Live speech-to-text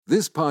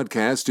This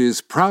podcast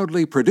is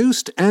proudly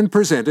produced and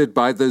presented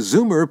by the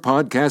Zoomer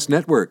Podcast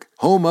Network,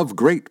 home of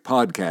great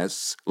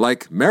podcasts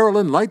like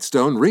Marilyn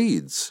Lightstone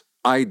Reads,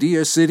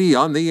 Idea City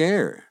on the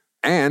Air,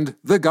 and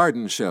The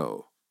Garden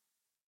Show.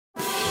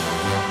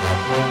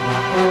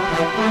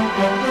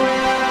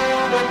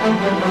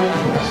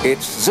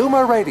 It's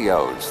Zoomer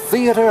Radio's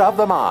Theater of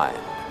the Mind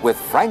with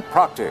Frank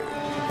Proctor.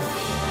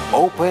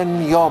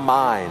 Open your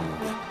mind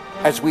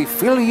as we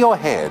fill your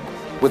head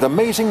with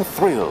amazing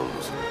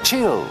thrills,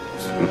 chills,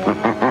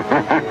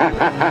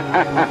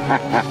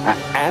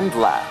 and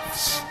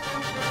laughs.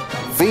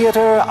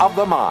 Theater of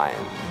the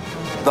Mind.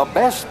 The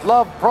best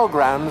love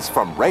programs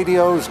from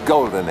radio's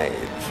golden age.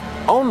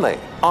 Only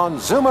on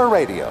Zoomer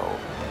Radio.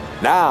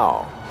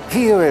 Now,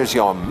 here is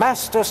your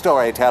master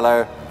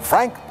storyteller,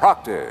 Frank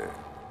Proctor.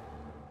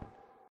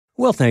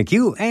 Well, thank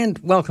you, and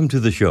welcome to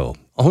the show.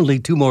 Only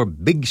 2 more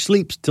big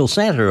sleeps till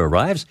Santa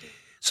arrives,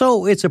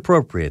 so it's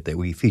appropriate that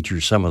we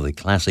feature some of the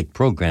classic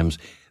programs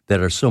that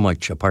are so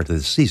much a part of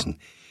the season.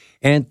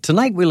 And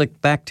tonight we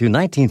look back to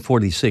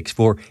 1946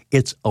 for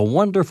It's a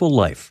Wonderful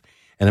Life,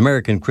 an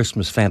American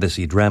Christmas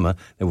fantasy drama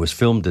that was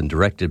filmed and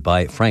directed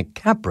by Frank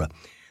Capra.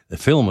 The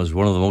film is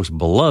one of the most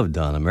beloved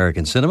on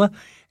American cinema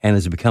and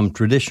has become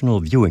traditional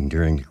viewing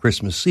during the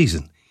Christmas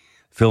season.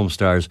 The film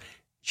stars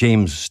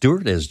James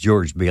Stewart as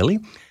George Bailey,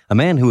 a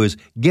man who has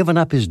given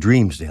up his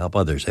dreams to help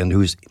others and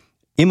whose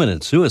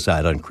imminent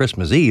suicide on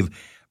Christmas Eve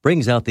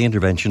brings out the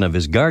intervention of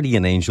his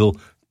guardian angel,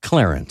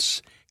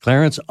 Clarence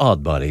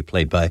Oddbody,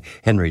 played by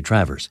Henry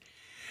Travers.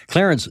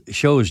 Clarence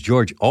shows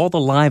George all the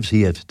lives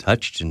he had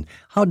touched and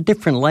how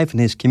different life in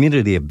his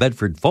community of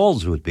Bedford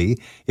Falls would be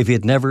if he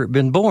had never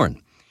been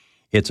born.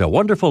 It's a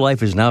Wonderful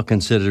Life is now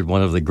considered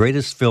one of the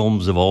greatest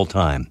films of all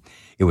time.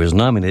 It was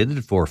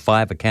nominated for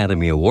 5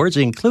 Academy Awards,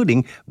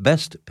 including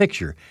Best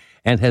Picture,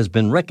 and has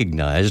been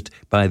recognized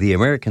by the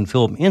American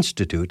Film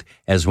Institute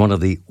as one of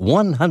the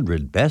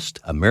 100 best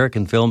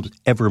American films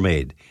ever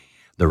made.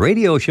 The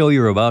radio show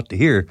you're about to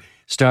hear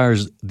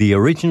stars the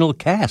original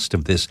cast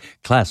of this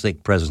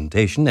classic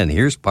presentation, and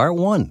here's part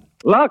 1.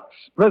 Lux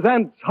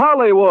presents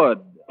Hollywood.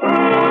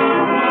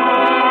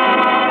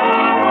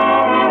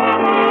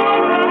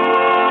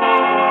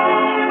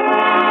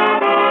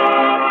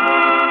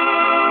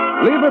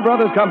 Lever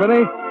Brothers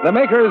Company, the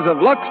makers of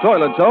Lux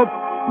Toilet Soap,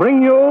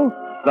 bring you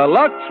the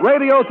Lux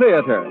Radio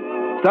Theater,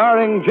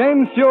 starring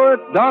James Stewart,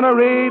 Donna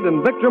Reed,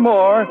 and Victor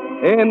Moore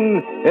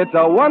in It's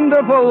a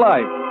Wonderful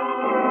Life.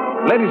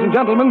 Ladies and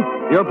gentlemen,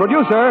 your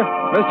producer,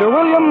 Mr.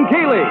 William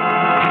Keighley.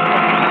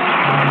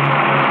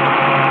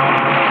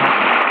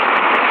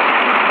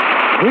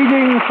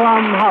 Greetings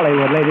from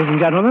Hollywood, ladies and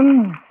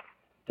gentlemen.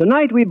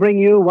 Tonight we bring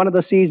you one of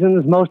the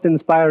season's most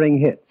inspiring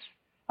hits,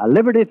 a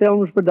Liberty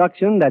Films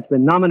production that's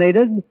been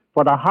nominated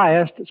for the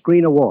highest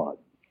screen award.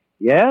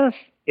 Yes,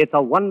 It's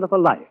a Wonderful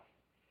Life.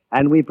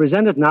 And we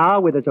present it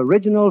now with its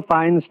original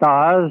fine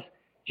stars,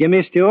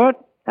 Jimmy Stewart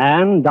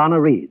and Donna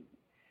Reed.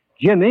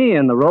 Jimmy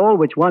in the role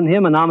which won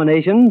him a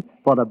nomination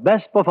for the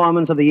best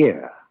performance of the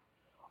year.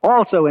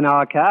 Also in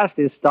our cast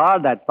is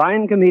starred that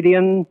fine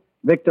comedian,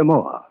 Victor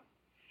Moore.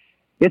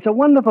 It's a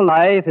Wonderful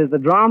Life is the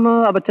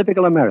drama of a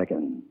typical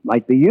American.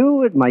 Might be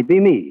you, it might be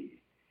me.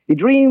 He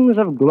dreams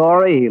of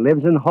glory, he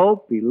lives in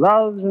hope, he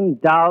loves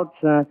and doubts,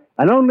 and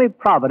only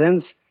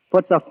Providence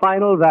puts a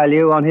final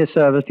value on his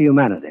service to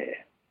humanity.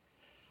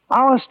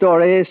 Our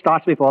story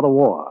starts before the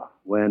war,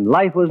 when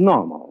life was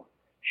normal.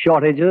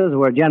 Shortages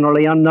were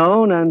generally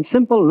unknown, and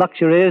simple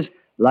luxuries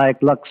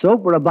like Lux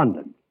soap were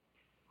abundant.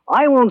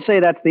 I won't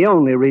say that's the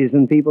only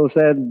reason people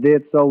said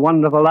it's a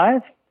wonderful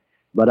life,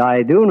 but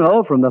I do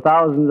know from the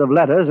thousands of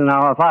letters in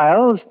our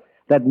files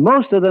that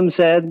most of them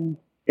said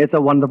it's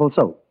a wonderful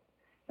soap.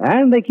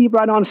 And they keep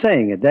right on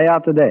saying it day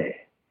after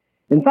day.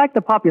 In fact,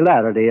 the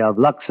popularity of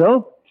Lux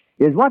soap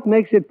is what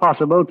makes it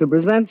possible to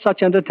present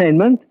such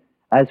entertainment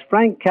as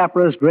Frank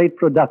Capra's great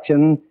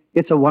production,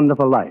 It's a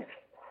Wonderful Life,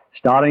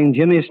 starring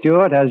Jimmy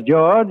Stewart as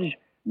George,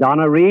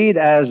 Donna Reed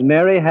as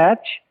Mary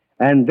Hatch,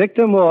 and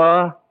Victor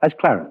Moore as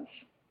Clarence.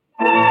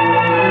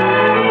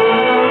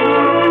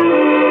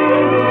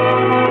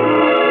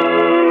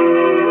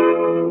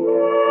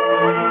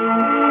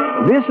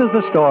 This is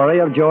the story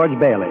of George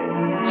Bailey,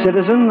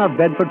 citizen of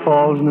Bedford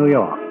Falls, New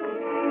York.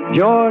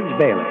 George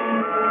Bailey,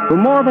 who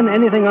more than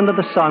anything under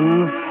the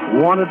sun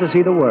wanted to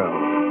see the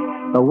world,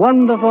 the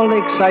wonderful,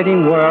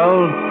 exciting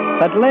world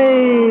that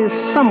lay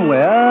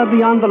somewhere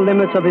beyond the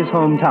limits of his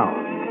hometown.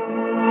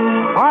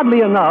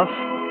 Oddly enough,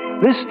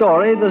 this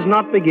story does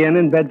not begin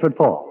in Bedford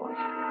Falls.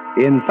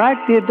 In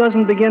fact, it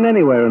doesn't begin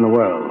anywhere in the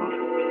world.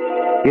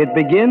 It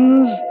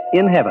begins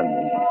in heaven,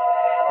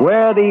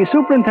 where the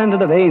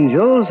superintendent of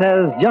angels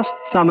has just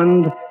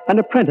summoned an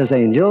apprentice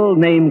angel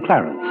named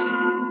Clarence.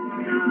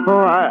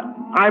 Oh,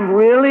 I'm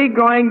really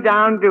going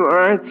down to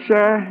earth,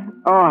 sir?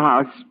 Oh,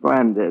 how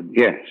splendid.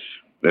 Yes.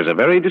 There's a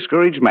very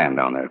discouraged man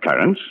down there,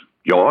 Clarence.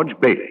 George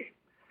Bailey.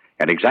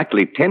 At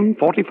exactly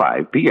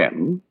 10:45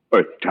 p.m.,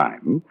 Earth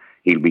time,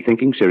 he'll be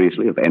thinking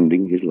seriously of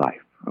ending his life.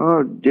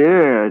 Oh,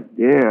 dear,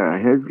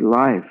 his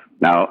life.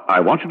 Now, I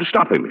want you to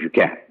stop him if you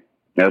can.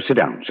 Now, sit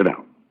down.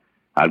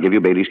 I'll give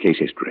you Bailey's case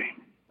history.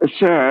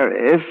 Sir,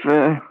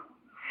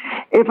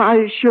 if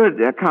I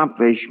should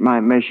accomplish my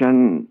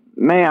mission,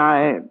 may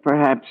I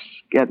perhaps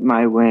get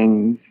my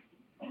wings?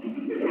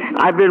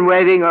 I've been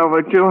waiting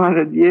over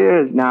 200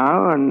 years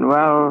now, and,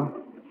 well,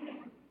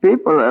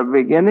 people are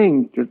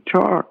beginning to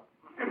talk.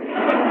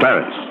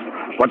 Clarence,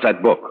 what's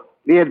that book?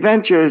 The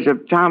Adventures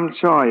of Tom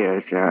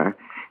Sawyer, sir.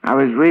 I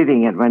was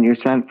reading it when you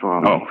sent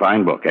for me. Oh,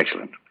 fine book.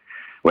 Excellent.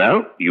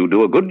 Well, you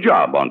do a good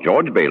job on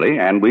George Bailey,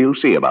 and we'll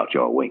see about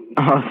your wings.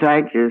 Oh,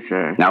 thank you,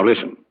 sir. Now,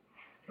 listen.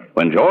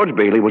 When George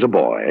Bailey was a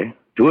boy,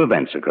 2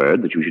 events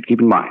occurred that you should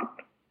keep in mind.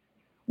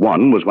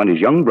 One was when his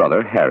young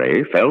brother,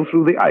 Harry, fell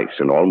through the ice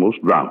and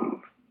almost drowned.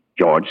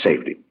 George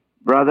saved him.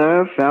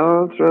 Brother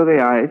fell through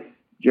the ice.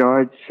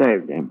 George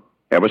saved him.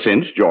 Ever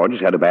since, George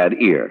has had a bad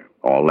ear.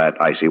 All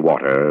that icy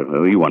water,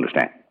 you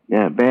understand.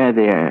 Yeah, bad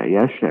ear.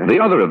 Yes, sir. The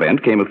other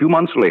event came a few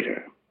months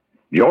later.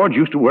 George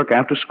used to work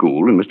after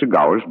school in Mr.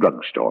 Gower's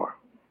drugstore.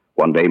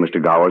 One day,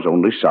 Mr. Gower's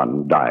only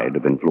son died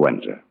of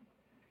influenza.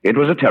 It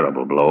was a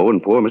terrible blow,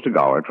 and poor Mr.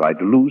 Gower tried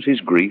to lose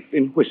his grief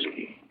in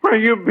whiskey. Where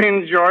you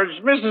been, George?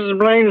 Mrs.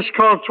 Blaine's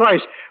called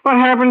twice.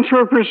 What happened to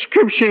her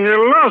prescription? You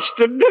lost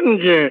it, didn't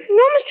you?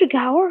 No, Mr.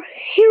 Gower.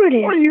 Here it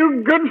is. Well,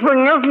 you good for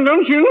nothing.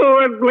 Don't you know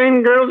that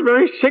Blaine girl's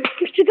very sick?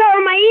 Mr.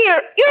 Gower, my ear.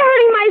 You're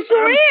hurting my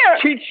sore ear.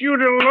 Teach you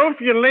to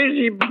loaf, you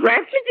lazy brat.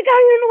 Mr.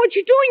 Gower, you don't know what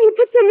you're doing. You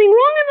put something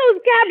wrong in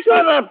those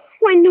capsules. Shut up.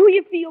 Oh, I know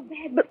you feel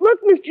bad, but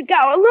look, Mr.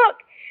 Gower, look.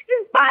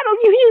 This bottle,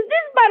 you used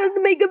this bottle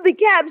to make up the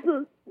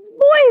capsules. It's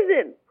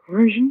poison.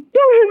 Poison?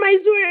 Don't hurt my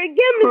sore ear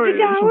again, Mr.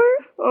 Gower.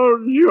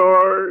 Oh,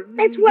 George.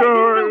 That's why I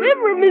didn't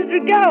deliver, Mr.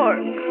 Gower.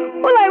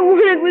 All I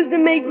wanted was to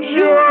make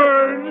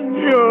sure.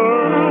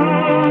 George.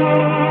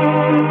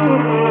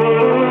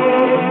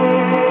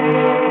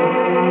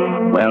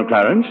 Well,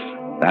 Clarence,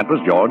 that was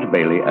George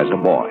Bailey as a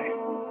boy.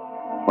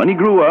 When he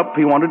grew up,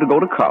 he wanted to go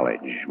to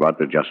college, but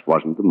there just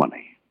wasn't the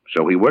money.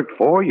 So he worked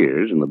 4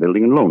 years in the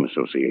Building and Loan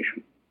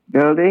Association.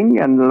 Building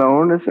and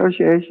Loan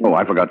Association? Oh,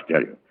 I forgot to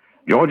tell you.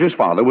 George's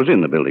father was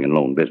in the building and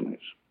loan business.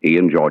 He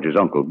and George's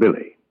uncle,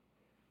 Billy.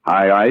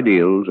 High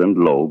ideals and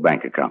low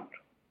bank account.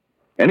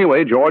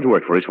 Anyway, George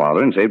worked for his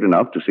father and saved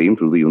enough to see him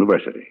through the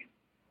university.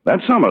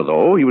 That summer,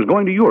 though, he was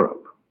going to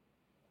Europe.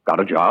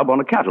 Got a job on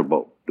a cattle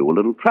boat. Do a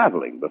little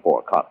traveling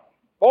before college.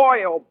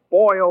 Boy, oh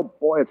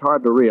boy, it's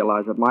hard to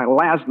realize it. My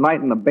last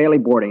night in the Bailey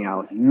boarding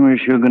house. We're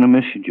sure going to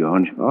miss you,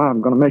 George. Oh,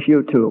 I'm going to miss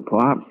you, too,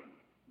 Pop.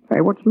 Hey,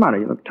 what's the matter?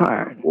 You look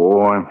tired.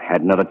 Oh, I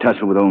had another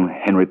tussle with old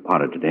Henry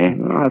Potter today.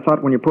 I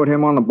thought when you put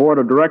him on the board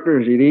of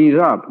directors, he'd ease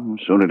up.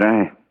 So did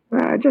I.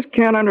 I just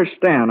can't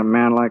understand a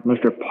man like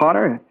Mr.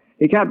 Potter.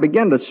 He can't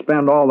begin to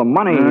spend all the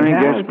money he I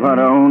has. guess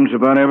Potter owns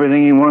about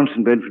everything he wants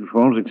in Bedford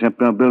Falls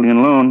except our building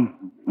and loan.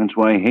 That's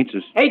why he hates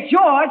us. Hey,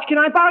 George, can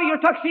I borrow your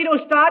tuxedo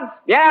studs?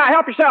 Yeah,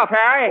 help yourself,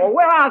 Harry. Well,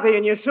 where are they,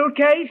 in your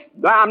suitcase?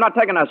 I'm not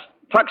taking a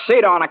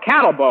tuxedo on a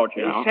cattle boat,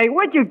 you know. Say,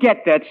 where'd you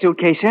get that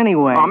suitcase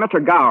anyway? Oh,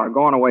 Mr. Gower,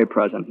 going away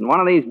present. And one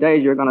of these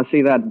days, you're going to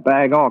see that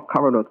bag all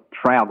covered with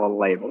travel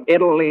labels.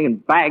 Italy,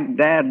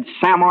 Baghdad,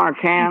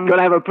 Samarkand.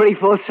 Gonna have a pretty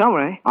full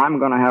summer, eh? I'm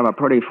going to have a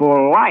pretty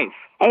full life.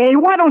 Hey,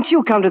 why don't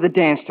you come to the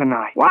dance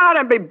tonight? What?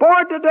 I'd be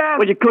bored to death.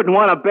 Well, you couldn't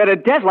want a better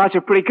dance. Lots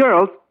of pretty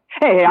girls.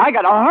 Hey, I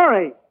gotta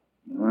hurry.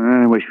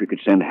 I wish we could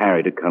send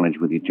Harry to college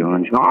with you,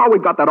 George. No,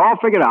 we've got that all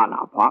figured out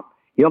now, Pop.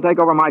 He'll take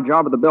over my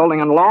job at the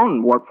building and loan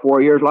and work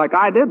 4 years like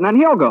I did, and then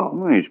he'll go.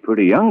 Well, he's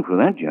pretty young for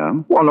that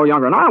job. Well, no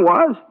younger than I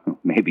was.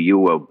 Maybe you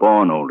were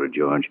born older,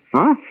 George.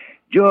 Huh?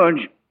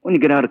 George, when you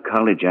get out of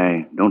college,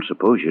 I don't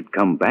suppose you'd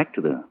come back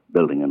to the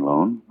building and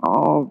loan.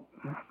 Oh,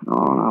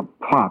 no,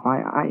 Pop,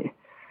 I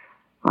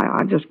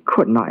just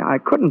couldn't. I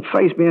couldn't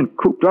face being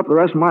cooped up the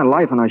rest of my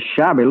life in a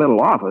shabby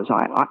little office.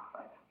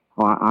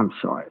 I'm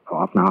sorry,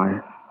 Pop.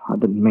 Now, I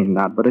didn't mean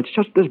that, but it's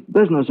just this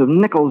business of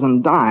nickels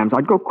and dimes.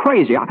 I'd go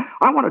crazy.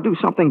 I want to do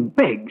something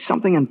big,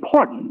 something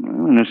important.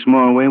 Well, in a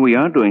small way, we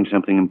are doing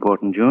something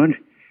important, George.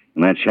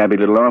 In that shabby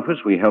little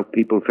office, we help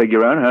people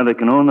figure out how they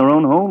can own their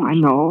own homes. I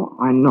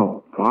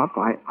know, Pop.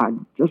 I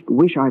just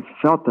wish I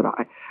felt that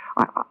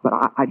but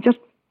I just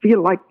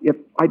feel like if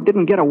I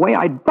didn't get away,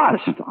 I'd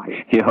bust.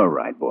 You're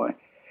right, boy.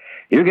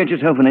 You get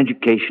yourself an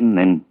education,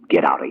 then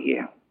get out of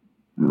here.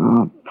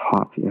 Oh,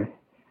 Pop,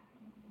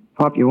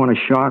 you want a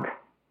shock?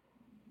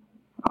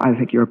 I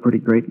think you're a pretty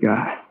great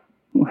guy.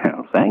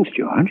 Well, thanks,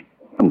 George.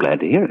 I'm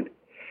glad to hear it.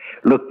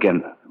 Look,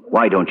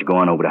 why don't you go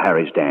on over to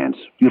Harry's dance?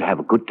 You'd have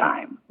a good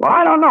time. Well,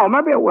 I don't know.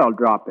 Maybe I will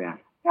drop in.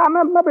 Yeah,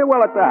 maybe I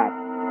will at that.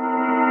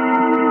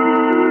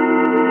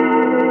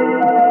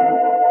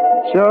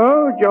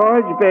 So,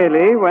 George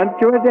Bailey went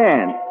to a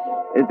dance.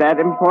 Is that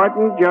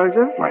important,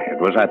 Joseph? Why, it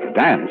was at the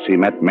dance he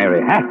met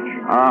Mary Hatch.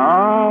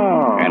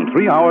 Oh. And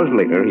 3 hours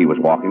later, he was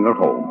walking her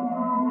home.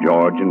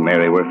 George and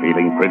Mary were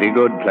feeling pretty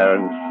good,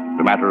 Clarence. As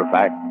a matter of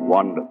fact,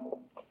 wonderful.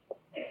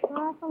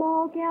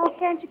 Buffalo girl,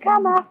 can't you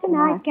come out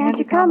tonight? Can't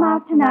you come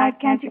out tonight?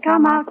 Can't you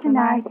come out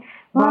tonight?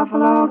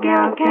 Buffalo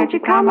girl, can't you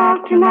come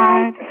out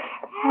tonight?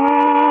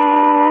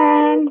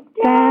 And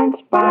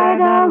dance by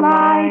the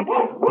light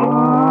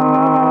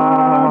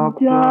of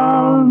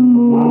the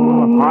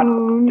moon. hot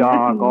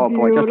dog. Oh,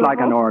 boy, just like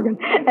an organ.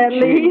 At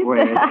least.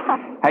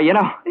 Hey, you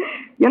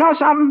know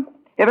something?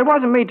 If it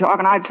wasn't me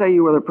talking, I'd say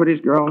you were the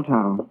prettiest girl in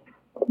town.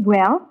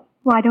 Well,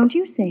 why don't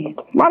you say it?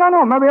 Well, I don't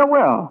know. Maybe I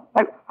will.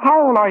 Hey,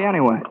 how old are you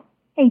anyway?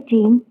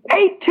 18.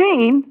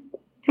 18?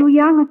 Too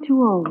young or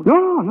too old?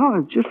 No,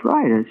 it's just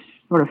right. It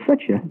sort of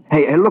fits you.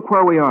 Hey, look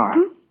where we are.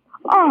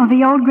 Oh,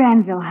 the old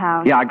Granville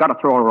house. Yeah, I got to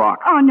throw a rock.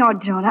 Oh, no,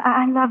 George.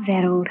 I love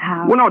that old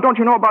house. Well, no, don't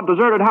you know about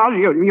deserted houses?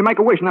 You make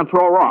a wish and then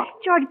throw a rock.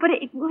 George, but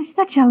it was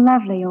such a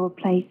lovely old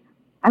place.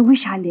 I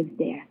wish I lived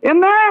there.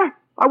 In there?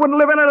 I wouldn't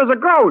live in it as a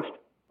ghost.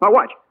 Now,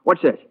 watch.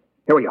 Watch this.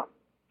 Here we go.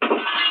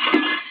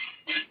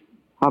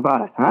 How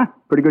about it, huh?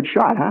 Pretty good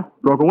shot, huh?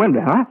 Broke a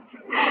window, huh?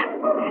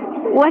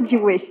 What'd you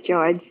wish,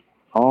 George?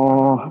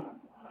 Oh,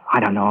 I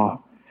don't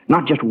know.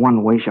 Not just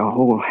one wish, a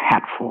whole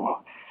hatful.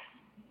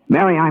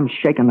 Mary, I'm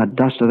shaking the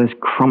dust of this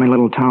crummy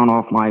little town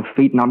off my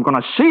feet, and I'm going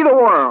to see the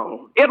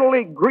world.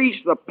 Italy,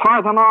 Greece, the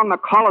Parthenon, the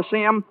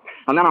Colosseum.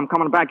 And then I'm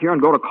coming back here and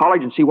go to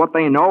college and see what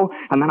they know.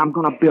 And then I'm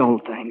going to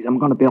build things. I'm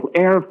going to build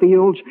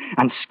airfields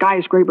and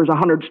skyscrapers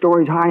 100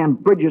 stories high and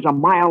bridges a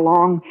mile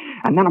long.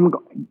 And then I'm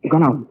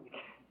going to...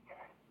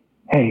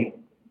 Hey,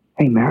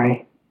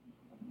 Mary.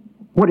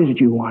 What is it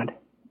you want?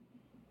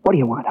 What do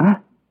you want, huh?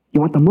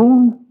 You want the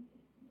moon?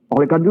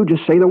 All you got to do is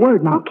just say the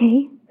word now.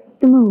 Okay,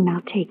 the moon,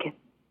 I'll take it.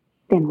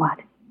 Then what?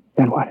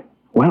 Then what?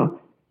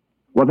 Well,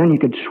 then you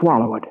could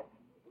swallow it.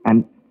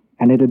 And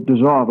it'd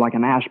dissolve like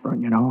an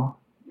aspirin, you know.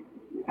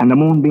 And the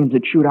moonbeams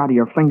would shoot out of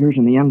your fingers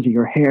and the ends of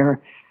your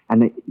hair.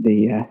 And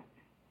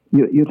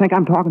you think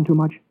I'm talking too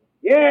much?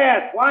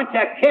 Yes, why don't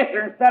you kiss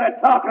her instead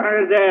of talking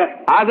her to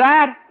death? How's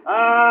that?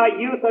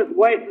 Youth is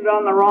wasted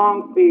on the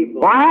wrong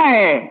people.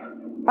 Why?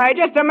 Hey,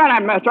 just a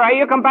minute, mister. Hey,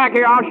 you come back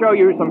here. I'll show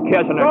you some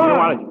kissing if you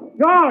want it.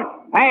 George!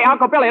 Hey,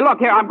 Uncle Billy, look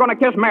here. I'm going to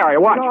kiss Mary.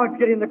 Watch. George,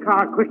 get in the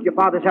car quick. Your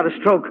father's had a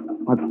stroke.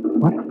 What?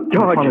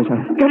 George,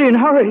 get in,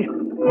 hurry.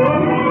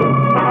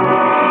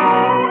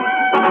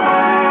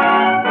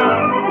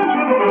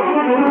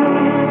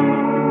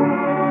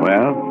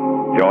 Well,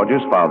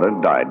 George's father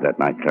died that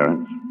night,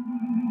 Clarence.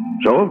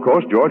 So, of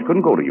course, George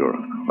couldn't go to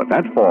Europe. But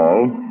that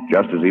fall,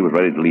 just as he was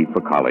ready to leave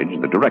for college,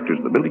 the directors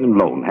of the building and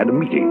loan had a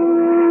meeting.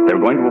 They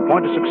were going to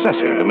appoint a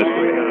successor to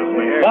Mr.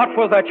 What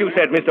was that you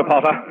said, Mr.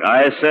 Potter?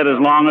 I said as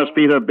long as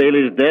Peter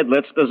Bailey's dead,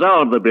 let's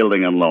dissolve the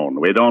building and loan.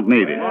 We don't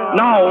need it.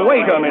 Now,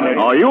 wait a minute.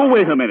 Oh, you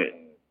wait a minute.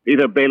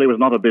 Peter Bailey was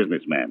not a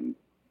businessman.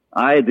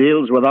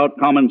 Ideals without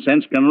common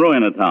sense can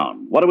ruin a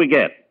town. What do we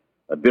get?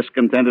 A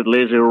discontented,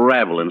 lazy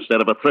rabble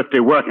instead of a thrifty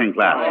working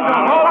class.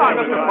 Hold on,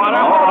 Mr. Potter.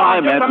 I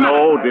meant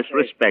no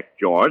disrespect,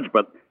 George,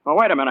 but... Oh,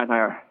 wait a minute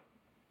there.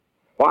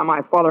 Why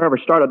my father ever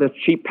started this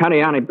cheap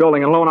penny-ante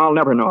building and loan, I'll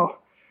never know.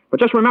 But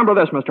just remember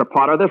this, Mr.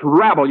 Potter, this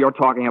rabble you're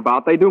talking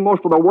about, they do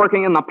most of the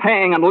working and the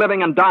paying and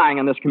living and dying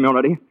in this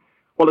community.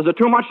 Well, is it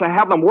too much to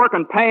have them work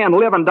and pay and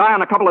live and die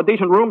in a couple of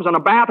decent rooms and a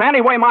bath?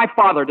 Anyway, my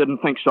father didn't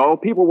think so.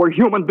 People were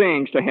human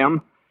beings to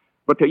him.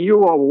 But to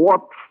you, a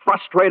warped,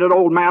 frustrated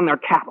old man, they're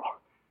cattle.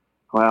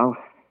 Well,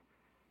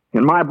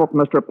 in my book,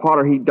 Mr.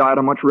 Potter, he died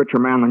a much richer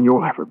man than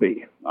you'll ever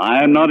be.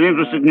 I'm not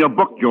interested in your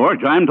book,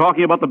 George. I'm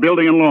talking about the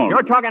building and loan.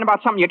 You're talking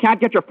about something you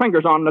can't get your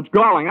fingers on that's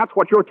galling. That's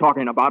what you're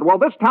talking about. Well,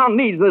 this town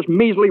needs this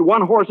measly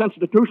one-horse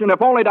institution,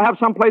 if only to have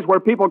some place where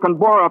people can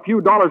borrow a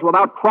few dollars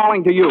without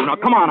crawling to you. Now,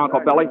 come on,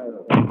 Uncle Billy.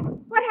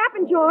 What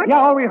happened, George? Yeah,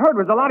 all we heard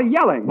was a lot of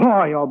yelling.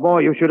 Boy, oh boy,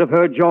 you should have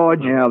heard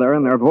George. Yeah, they're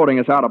in there voting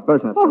us out of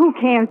business. Well, who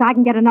cares? I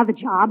can get another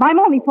job. I'm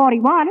only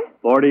 41.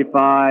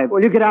 45.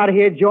 Well, you get out of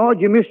here, George.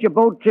 You missed your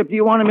boat trip. Do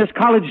you want to miss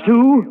college,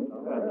 too?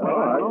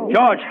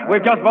 George,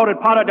 we've just voted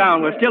Potter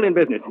down. We're still in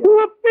business.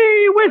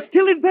 Whoopee! We're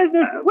still in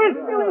business. We're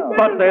still in business.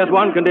 But there's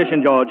one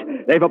condition, George.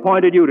 They've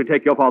appointed you to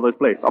take your father's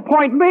place.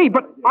 Appoint me?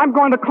 But I'm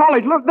going to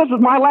college. Look, this is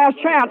my last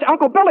chance.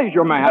 Uncle Billy's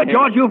your man.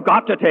 George, you've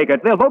got to take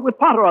it. They'll vote with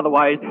Potter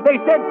otherwise. They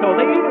said so.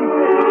 They even...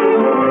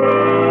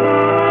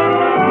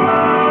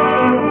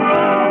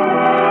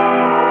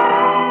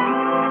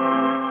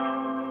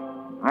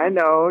 I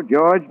know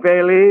George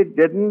Bailey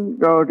didn't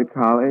go to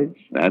college.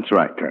 That's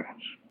right,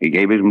 Clarence. He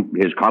gave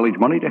his college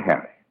money to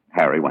Harry.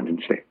 Harry went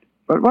instead.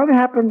 But what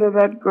happened to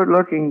that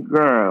good-looking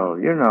girl,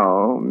 you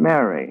know,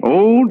 Mary?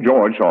 Oh,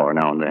 George saw her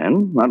now and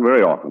then. Not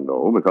very often,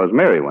 though, because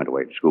Mary went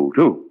away to school,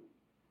 too.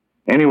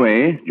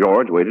 Anyway,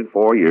 George waited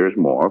 4 years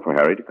more for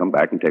Harry to come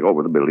back and take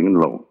over the building and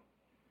loan.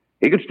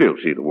 He could still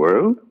see the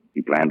world.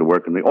 He planned to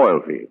work in the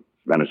oil fields,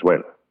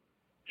 Venezuela.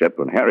 Except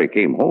when Harry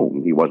came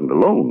home, he wasn't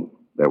alone.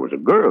 There was a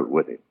girl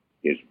with him,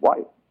 his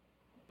wife.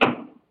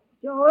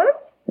 George?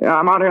 Yeah,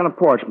 I'm out here on the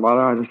porch,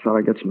 Mother. I just thought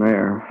I'd get some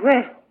air.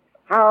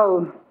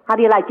 Well, how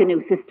do you like your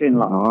new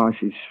sister-in-law? Oh,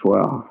 she's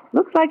swell.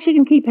 Looks like she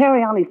can keep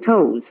Harry on his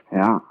toes.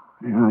 Yeah,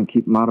 and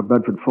keep him out of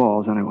Bedford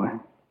Falls anyway.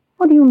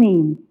 What do you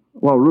mean?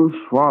 Well, Ruth's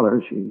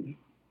father,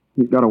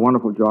 he's got a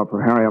wonderful job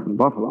for Harry up in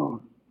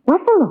Buffalo.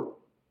 Buffalo?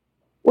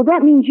 Well,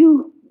 that means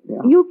you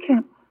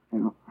can't...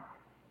 Yeah.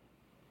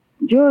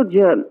 George,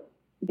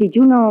 did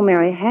you know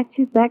Mary Hatch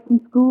is back from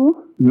school?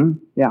 Hmm?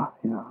 Yeah.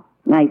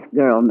 Nice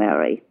girl,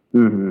 Mary.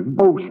 Mm-hmm.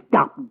 Oh,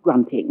 stop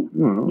grunting.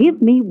 Mm-hmm. Give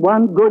me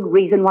one good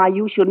reason why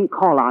you shouldn't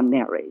call on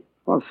Mary.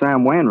 Well,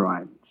 Sam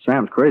Wainwright.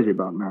 Sam's crazy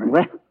about Mary.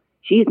 Well,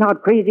 she's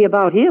not crazy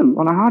about him.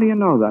 Well, now, how do you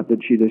know that?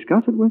 Did she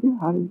discuss it with you?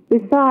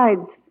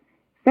 Besides,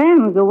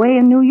 Sam's away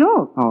in New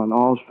York. Oh, and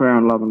all's fair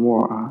in love and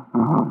war.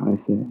 I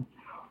see.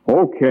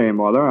 Okay,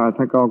 Mother, I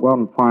think I'll go out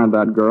and find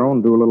that girl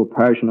and do a little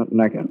passionate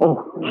necking.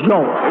 Oh,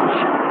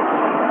 George.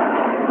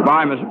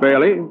 Bye, Miss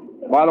Bailey.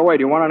 By the way,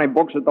 do you want any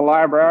books at the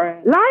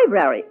library?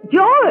 Library?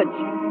 George!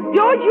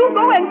 George, you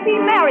go and see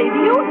Mary.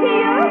 Do you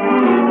hear?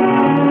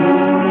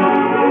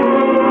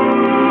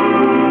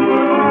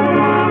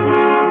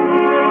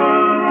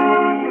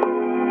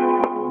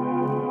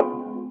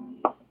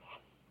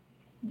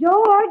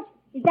 George,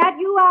 is that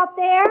you out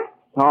there?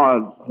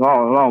 Oh,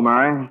 hello,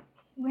 Mary.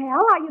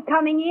 Well, are you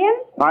coming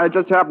in? I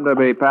just happened to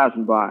be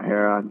passing by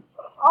here.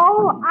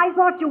 Oh, I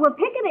thought you were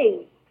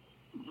picketing.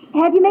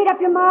 Have you made up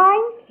your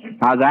mind?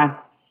 How's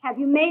that? Have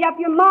you made up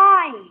your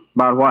mind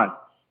About what?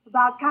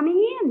 about coming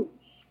in?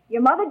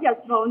 Your mother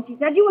just phoned. She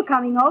said you were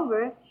coming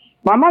over.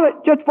 My mother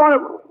just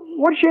wanted...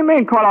 What does she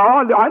mean,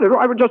 Carla?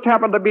 I just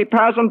happened to be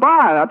passing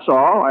by, that's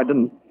all. I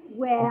didn't...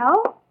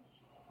 Well,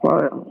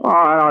 Well, all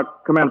right,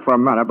 I'll come in for a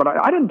minute, but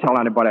I didn't tell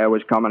anybody I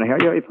was coming here.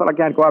 You fella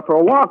can't go out for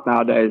a walk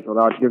nowadays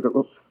without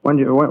you... When'd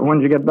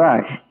you get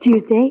back?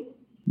 Tuesday.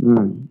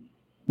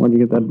 When'd you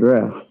get that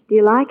dress? Do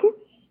you like it?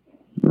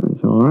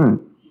 It's all right.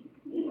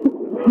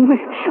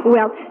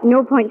 Well,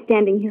 no point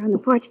standing here on the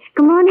porch.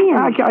 Come on in.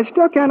 I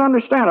still can't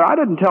understand it. I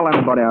didn't tell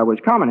anybody I was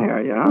coming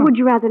here, you know. Would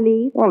you rather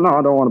leave? Well, no,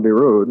 I don't want to be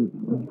rude.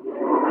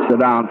 Sit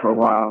down for a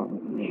while.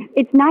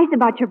 It's nice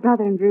about your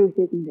brother and Ruth,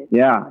 isn't it?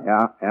 Yeah.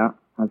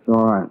 That's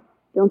all right.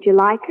 Don't you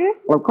like her?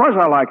 Well, of course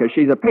I like her.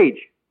 She's a peach.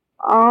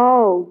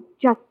 Oh,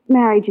 just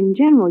marriage in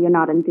general you're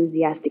not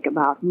enthusiastic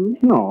about, hmm?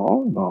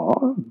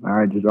 No.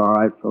 Marriage is all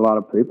right for a lot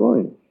of people.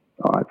 It's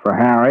all right for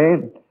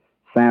Harry,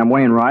 Sam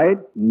Wainwright,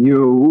 and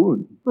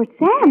you. For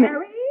Sam?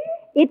 Mary?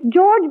 It's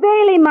George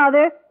Bailey,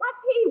 Mother.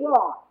 What's he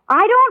want?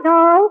 I don't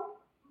know.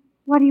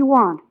 What do you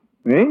want?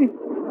 Me?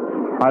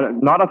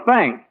 Not a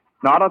thing.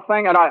 Not a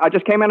thing, and I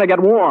just came in to get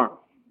warm.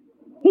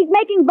 He's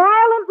making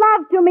violent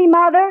love to me,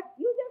 Mother.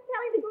 You just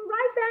tell him to go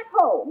right back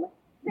home.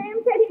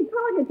 Sam said he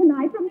called you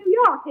tonight from New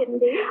York,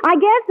 didn't he? I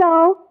guess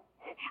so.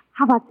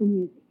 How about some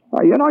music?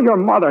 You know, your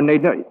mother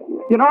needs...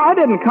 You know, I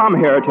didn't come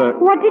here to...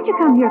 What did you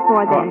come here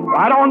for, then?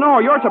 I don't know.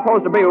 You're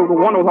supposed to be the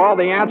one with all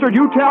the answers.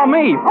 You tell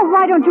me. Oh,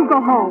 why don't you go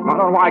home? I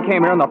don't know why I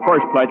came here in the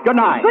first place. Good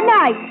night. Good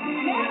night.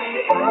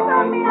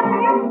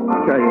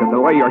 Okay, the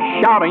way you're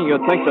shouting,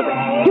 you'd think that...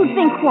 You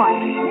think what?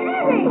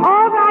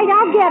 All right,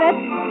 I'll get it.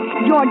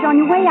 George,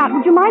 on your way out,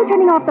 would you mind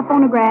turning off the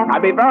phonograph?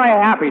 I'd be very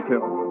happy to.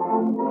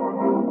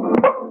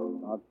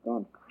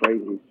 Doggone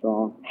crazy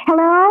song.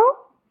 Hello?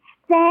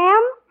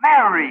 Sam?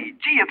 Mary,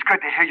 gee, it's good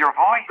to hear your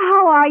voice.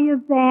 How are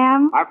you,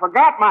 Sam? I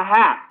forgot my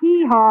hat.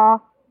 Hee-haw.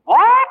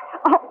 What?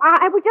 Oh,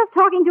 I was just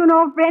talking to an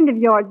old friend of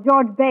yours,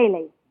 George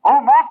Bailey. Oh,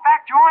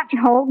 Mossback George?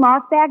 Old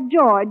Mossback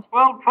George.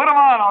 Well, put him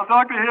on. I'll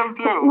talk to him,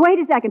 too. Wait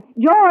a second.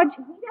 George.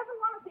 He doesn't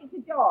want to speak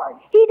to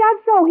George. He does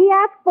so. He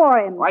asked for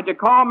him. Why'd you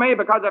call me?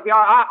 Because if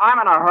I'm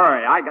in a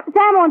hurry.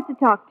 Sam wants to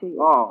talk to you.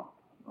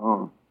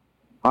 Oh.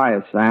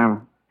 Hiya,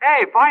 Sam.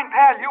 Hey, fine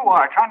pal you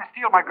are, trying to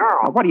steal my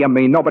girl. What do you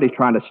mean? Nobody's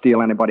trying to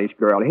steal anybody's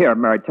girl. Here,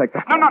 Mary, take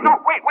the... No,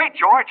 wait,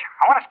 George.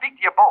 I want to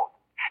speak to you both.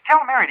 Tell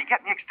Mary to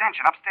get in the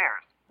extension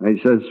upstairs. He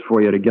says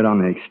for you to get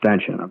on the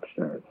extension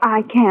upstairs.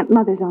 I can't.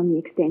 Mother's on the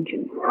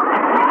extension.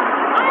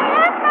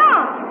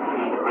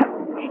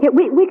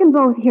 We can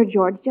both hear,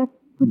 George. Just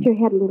put your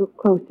head a little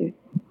closer.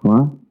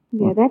 What?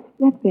 Yeah, that's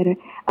better.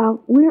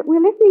 We're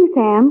listening,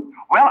 Sam.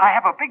 Well, I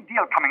have a big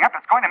deal coming up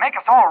that's going to make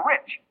us all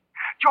rich.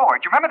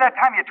 George, remember that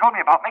time you told me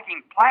about making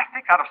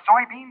plastics out of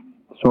soybeans?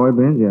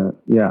 Soybeans?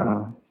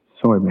 Yeah.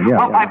 Soybeans, yeah.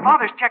 Well, my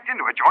father's checked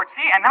into it, George,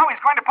 see, and now he's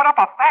going to put up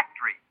a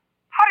factory.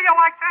 How do you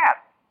like that?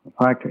 A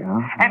factory, huh?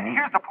 And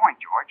here's the point,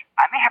 George.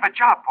 I may have a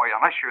job for you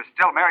unless you're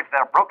still married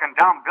to that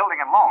broken-down building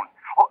and loan.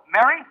 Oh,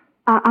 Mary?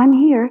 I'm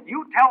here.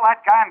 You tell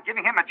that guy I'm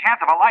giving him a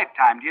chance of a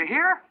lifetime. Do you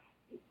hear?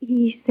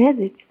 He says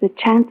it's the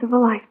chance of a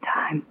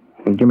lifetime.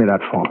 Hey, give me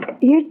that phone.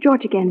 Here's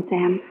George again,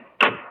 Sam.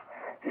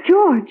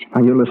 George.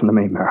 Now, you listen to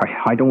me, Mary.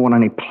 I don't want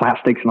any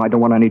plastics, and I don't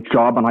want any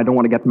job, and I don't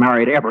want to get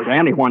married ever to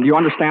anyone. Do you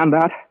understand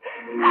that?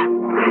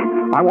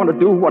 I want to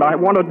do what I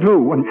want to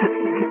do,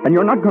 and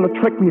you're not going to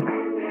trick me.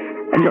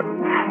 And you're...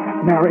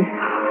 Mary.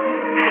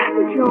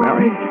 George.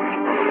 Mary.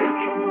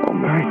 Oh,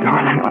 Mary,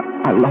 darling,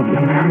 I love you,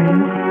 Mary.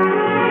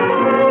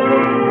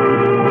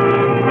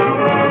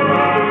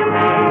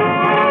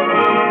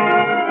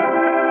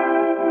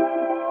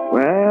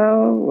 Well.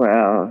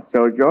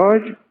 So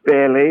George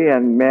Bailey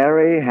and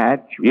Mary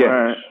Hatch were...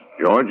 Yes,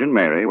 George and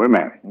Mary were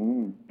married.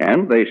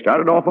 And they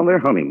started off on their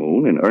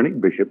honeymoon in Ernie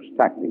Bishop's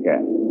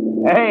taxicab.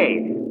 Hey,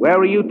 where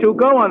are you two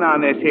going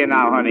on this here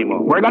now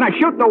honeymoon? We're going to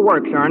shoot the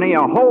works, Ernie.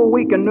 A whole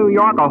week in New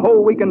York, a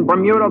whole week in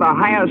Bermuda, the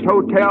highest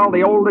hotel,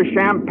 the oldest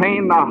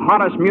champagne, the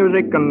hottest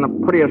music, and the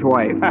prettiest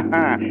wife.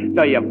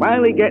 So you're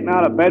finally getting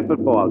out of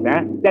Bedford Falls,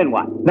 huh? Then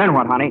what? Then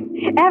what, honey?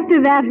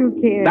 After that, who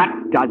cares?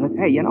 That does it.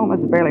 Hey, you know,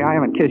 Mrs. Bailey, I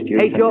haven't kissed you.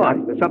 Hey,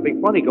 George, there's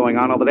something funny going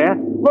on over there.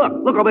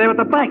 Look over there at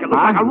the bank. It looks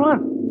like a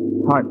run.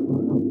 All right.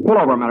 Pull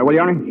over a minute, will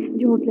you, Ernie?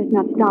 George, let's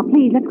not stop.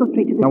 Please, let's go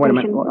straight to the No, wait a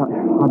station. minute.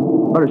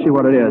 I'd better see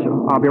what it is.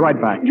 I'll be right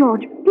back.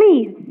 George,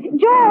 please.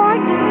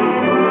 George!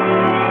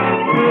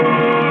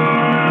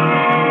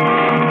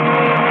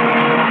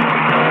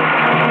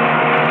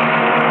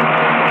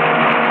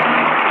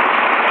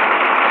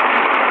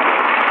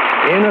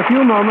 In a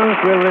few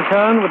moments, we'll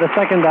return with the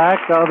second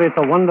act of It's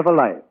a Wonderful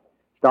Life,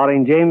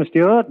 starring James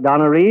Stewart,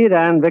 Donna Reed,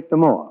 and Victor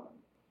Moore.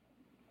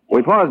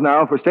 We pause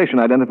now for station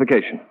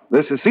identification.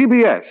 This is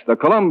CBS, the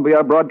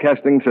Columbia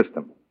Broadcasting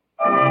System.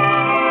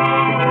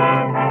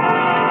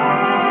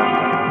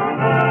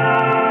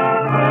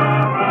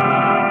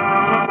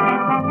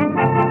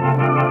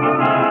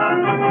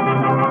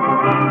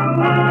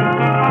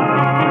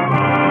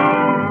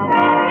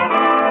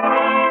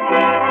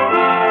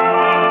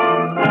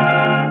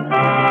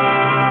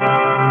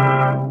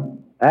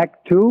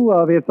 Act two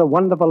of It's a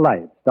Wonderful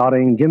Life,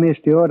 starring Jimmy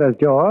Stewart as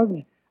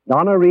George,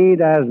 Donna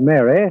Reed as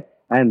Mary,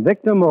 and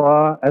Victor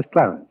Moore as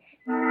Clarence.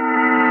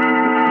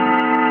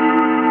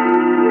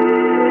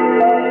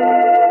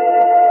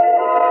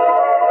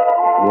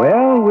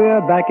 Well,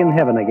 we're back in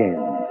heaven again,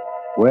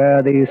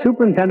 where the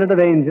superintendent of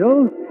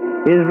angels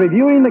is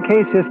reviewing the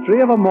case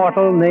history of a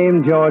mortal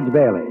named George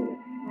Bailey.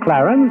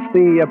 Clarence,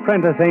 the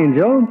apprentice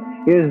angel,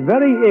 is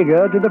very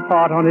eager to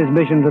depart on his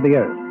mission to the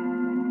earth.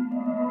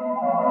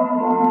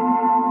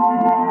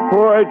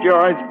 Poor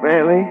George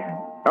Bailey.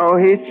 Oh,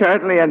 he's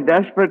certainly in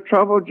desperate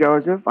trouble,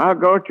 Joseph. I'll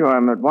go to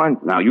him at once.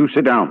 Now, you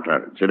sit down,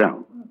 Clarence. Sit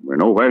down. We're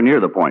nowhere near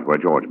the point where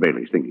George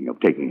Bailey's thinking of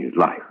taking his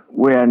life.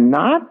 We're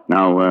not?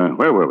 Now,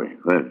 where were we?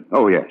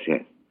 Oh, yes.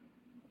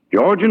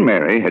 George and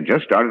Mary had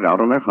just started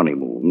out on their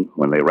honeymoon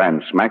when they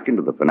ran smack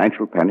into the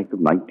financial panic of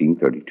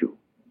 1932.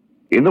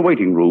 In the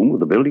waiting room of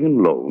the building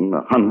and loan,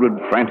 100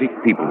 frantic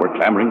people were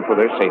clamoring for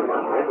their safety.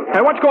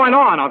 Hey, what's going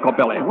on, Uncle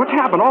Billy? What's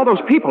happened? All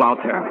those people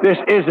out there. This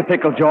is a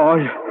pickle,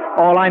 George.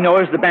 All I know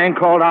is the bank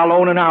called our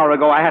loan an hour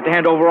ago. I had to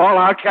hand over all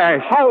our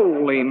cash.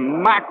 Holy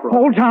mackerel.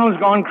 Whole town's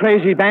gone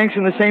crazy. Bank's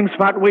in the same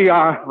spot we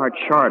are. Our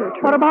charter,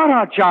 too. What about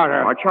our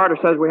charter? Our charter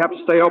says we have to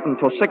stay open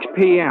until 6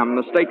 p.m.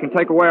 The state can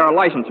take away our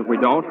license if we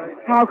don't.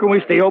 How can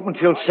we stay open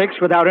till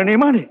 6 without any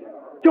money?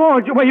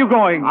 George, where are you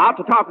going? Out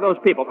to talk to those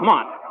people. Come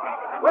on.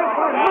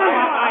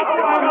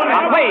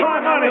 Now,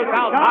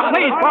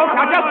 please, folks.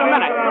 Now, just a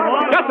minute.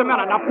 Just a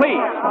minute. Now, please.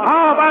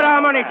 How about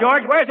our money,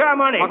 George? Where's our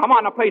money? Now, come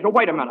on. Now, please.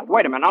 Wait a minute.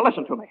 Now,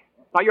 listen to me.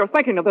 Now, you're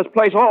thinking of this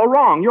place all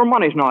wrong. Your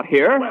money's not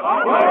here. Wait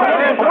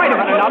a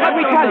minute. Now, let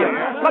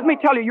me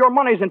tell you, your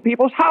money's in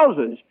people's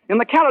houses. In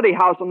the Kennedy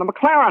house, and the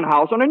McLaren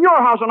house, and in your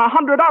house, and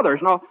 100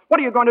 others. Now, what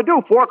are you going to do?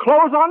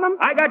 Foreclose on them?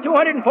 I got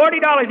 $240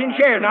 in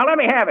shares. Now, let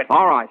me have it.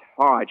 All right,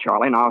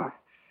 Charlie. Now,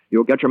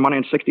 you'll get your money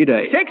in 60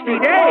 days. 60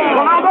 days?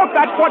 Well, now, look,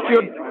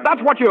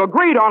 that's what you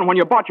agreed on when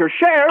you bought your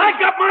shares. I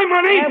got my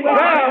money!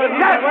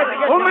 Yes!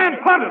 Old man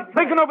Potter,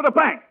 taking over the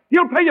bank.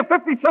 He'll pay you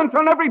 50 cents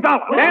on every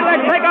dollar. Then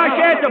let's take our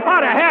shares to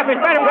Potter. Half is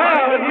better.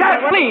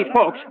 Yes, please,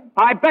 folks.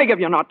 I beg of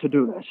you not to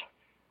do this.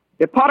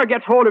 If Potter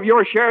gets hold of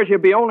your shares, you'll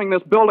be owning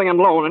this building and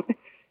loan.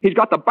 He's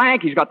got the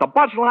bank, he's got the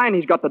bus line,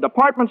 he's got the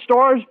department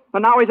stores,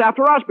 and now he's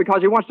after us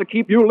because he wants to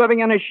keep you living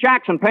in his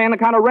shacks and paying the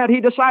kind of rent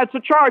he decides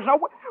to charge. Now,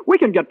 we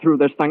can get through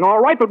this thing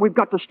all right, but we've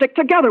got to stick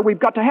together.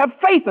 We've got to have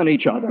faith in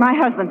each other. My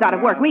husband's out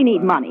of work. We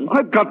need money.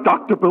 I've got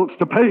doctor bills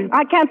to pay.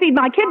 I can't feed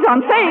my kids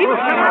on savings.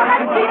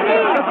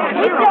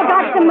 We still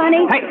got some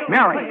money. Hey,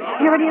 Mary.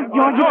 Here it is,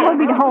 George. You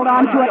told me to hold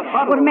on to it.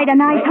 Would have made a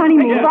nice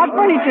honeymoon. Bought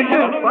furniture,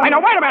 too. Hey,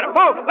 now, wait a minute,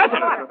 folks. Listen.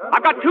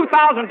 I've got $2,000.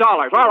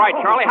 All right,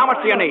 Charlie, how much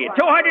do you need?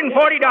 $240.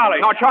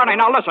 No, Charlie,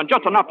 now listen,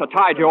 just enough to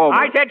tide you over.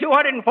 I said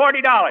 $240.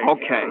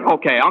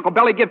 Okay. Uncle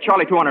Billy, give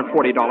Charlie $240.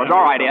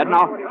 All right, Ed.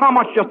 Now, how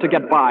much just to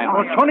get by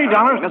on? $20.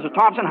 Mrs.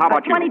 Thompson, how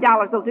about you?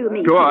 $20 will do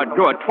me. Good.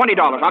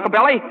 $20. Uncle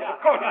Billy,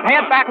 pay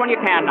it back when you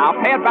can now.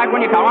 Pay it back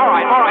when you can. All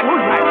right.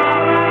 Who's next?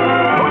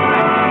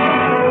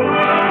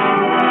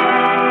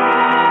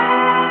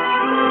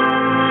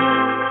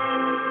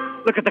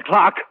 Look at the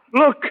clock.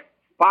 Look.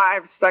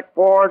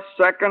 4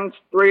 seconds.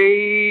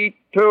 3,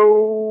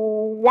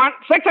 2, 1.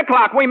 6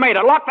 o'clock. We made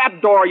it. Lock that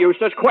door,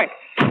 Eustace. Quick.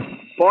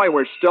 Boy,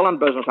 we're still in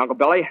business, Uncle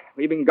Billy.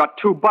 We've even got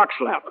 $2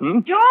 left.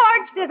 George,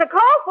 there's a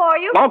call for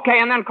you. Okay,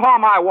 and then call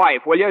my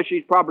wife, will you?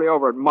 She's probably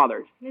over at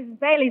Mother's. Mrs.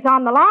 Bailey's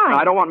on the line. No,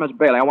 I don't want Miss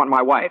Bailey. I want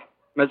my wife,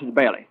 Mrs.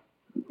 Bailey.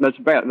 Miss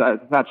Bailey,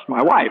 that's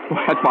my wife.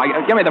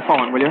 Give me the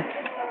phone, will you?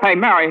 Hey,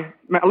 Mary,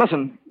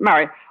 listen,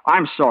 Mary,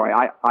 I'm sorry.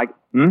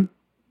 Come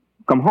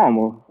home?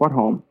 Well, what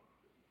home?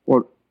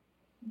 Well,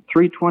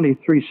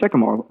 323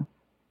 Sycamore.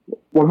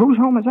 Well, whose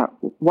home is that?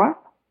 What?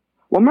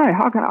 Well, Mary,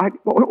 how can I...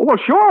 Well,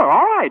 sure,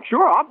 all right,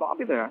 sure, I'll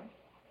be there.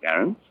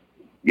 Clarence,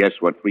 guess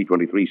what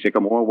 323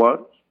 Sycamore was?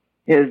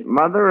 His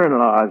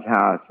mother-in-law's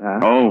house, huh?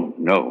 Oh,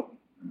 no.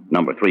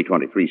 Number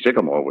 323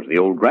 Sycamore was the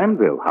old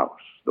Granville house,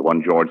 the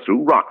one George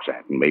threw rocks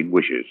at and made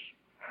wishes.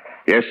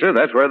 Yes, sir,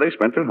 that's where they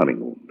spent their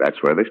honeymoon.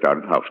 That's where they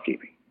started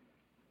housekeeping.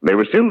 They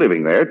were still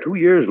living there 2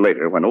 years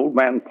later when old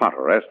man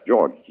Potter asked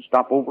George to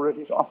stop over at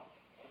his office.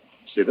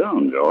 Sit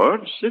down,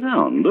 George. Sit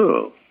down,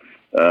 do.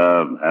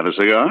 Have a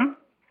cigar?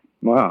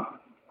 Wow,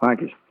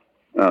 thank you.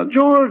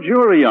 George,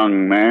 you're a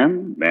young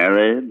man,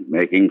 married,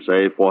 making,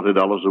 say,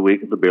 $40 a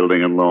week at the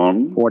building and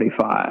loan.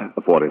 45.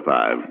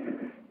 45.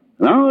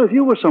 Now, if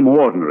you were some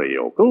ordinary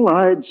yokel,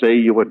 I'd say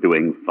you were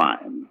doing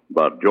fine.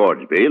 But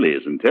George Bailey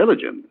is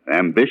intelligent,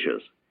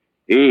 ambitious.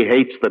 He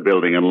hates the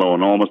building and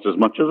loan almost as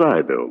much as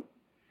I do.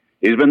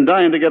 He's been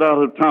dying to get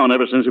out of town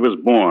ever since he was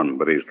born,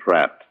 but he's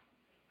trapped.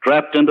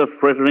 Trapped into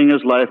frittering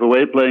his life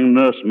away playing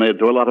nursemaid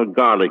to a lot of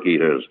garlic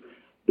eaters.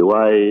 Do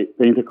I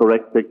paint a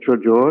correct picture,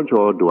 George,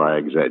 or do I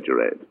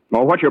exaggerate?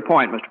 Well, what's your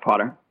point, Mr.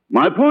 Potter?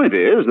 My point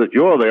is that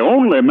you're the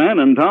only man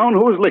in town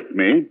who has licked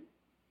me.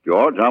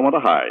 George, I want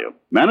to hire you.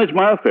 Manage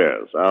my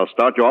affairs. I'll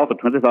start you off at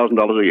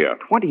 $20,000 a year.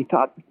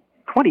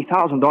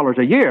 $20,000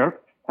 a year?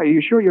 Are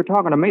you sure you're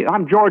talking to me?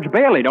 I'm George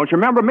Bailey. Don't you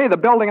remember me? The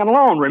building and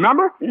loan,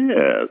 remember?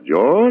 Yes,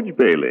 George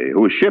Bailey,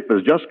 whose ship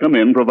has just come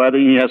in,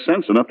 providing he has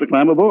sense enough to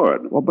climb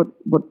aboard. Well, but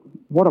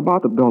what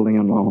about the building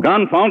and loan?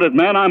 Confound it,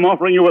 man. I'm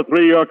offering you a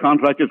 3-year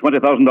contract at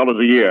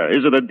 $20,000 a year.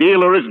 Is it a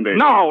deal or isn't it?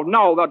 No.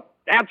 The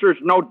answer's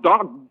no,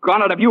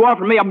 doggone it. If you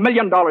offered me $1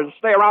 million to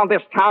stay around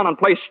this town and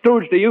play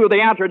stooge to you, the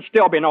answer'd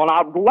still be no.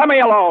 Now, let me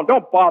alone.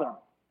 Don't bother.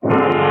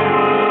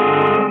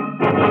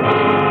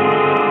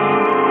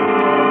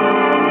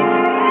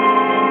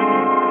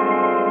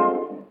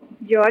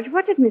 George,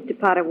 what did Mr.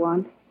 Potter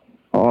want?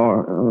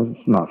 Oh,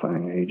 it's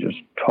nothing. He just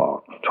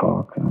talk.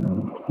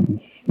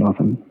 It's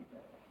nothing.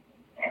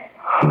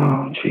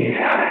 Oh, gee.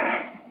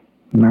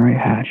 Mary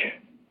Hatch.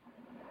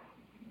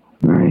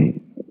 Mary,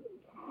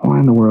 why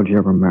in the world did you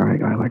ever marry a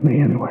guy like me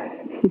anyway?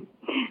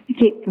 To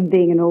keep from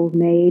being an old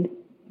maid.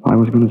 I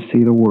was going to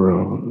see the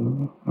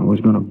world. I was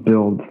going to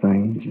build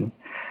things.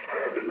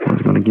 I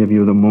was going to give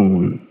you the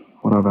moon.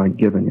 What have I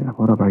given you?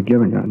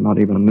 Not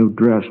even a new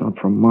dress, not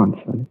for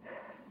months.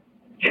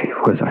 Gee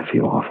whiz, I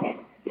feel awful.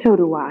 So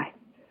do I.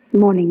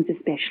 Mornings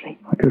especially.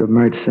 I could have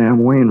married Sam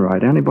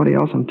Wainwright, anybody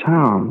else in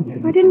town.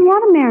 I didn't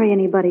want to marry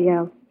anybody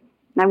else.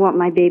 I want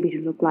my baby to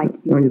look like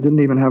you. No, you didn't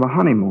even have a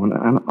honeymoon,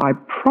 and I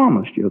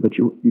promised you that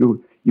you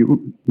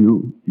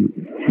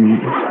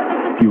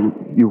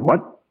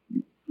what?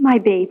 My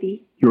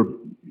baby.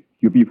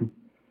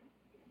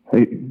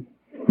 Hey,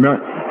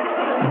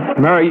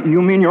 Mary,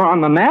 you mean you're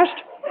on the nest?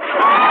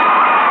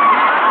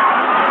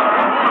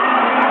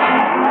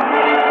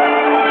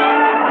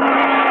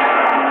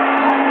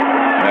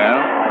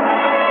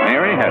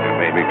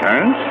 Baby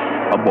Clarence,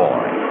 a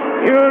boy.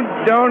 You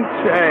don't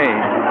say.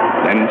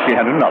 Then she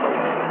had another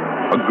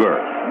one, a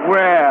girl.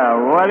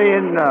 Well, what do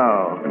you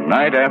know? And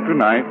night after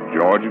night,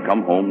 George had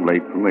come home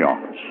late from the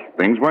office.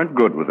 Things weren't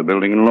good with the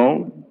building and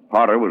loan.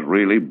 Potter was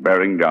really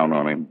bearing down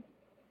on him.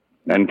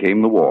 Then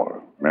came the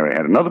war. Mary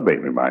had another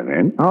baby by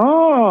then.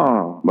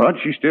 Oh. But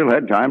she still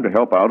had time to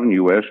help out in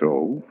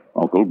USO.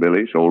 Uncle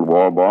Billy sold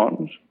war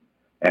bonds.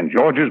 And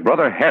George's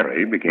brother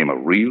Harry became a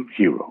real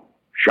hero.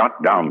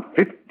 Shot down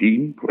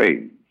 15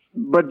 planes.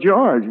 But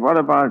George, what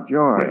about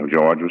George? Well,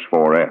 George was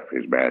 4F,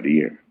 his bad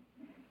year.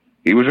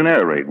 He was an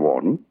air raid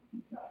warden.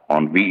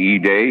 On VE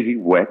Day, he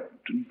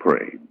wept and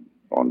prayed.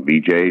 On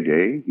VJ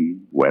Day, he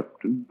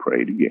wept and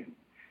prayed again.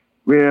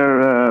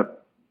 We're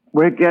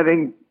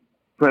getting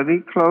pretty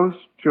close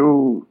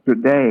to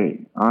today,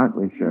 aren't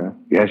we, sir?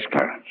 Yes,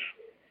 Clarence.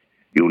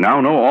 You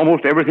now know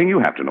almost everything you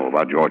have to know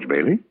about George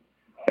Bailey,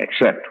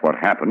 except what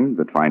happened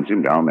that finds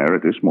him down there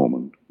at this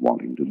moment,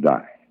 wanting to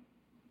die.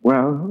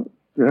 Well,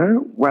 sir,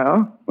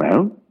 well?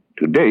 Well,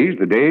 today's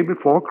the day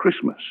before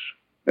Christmas,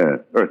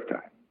 Earth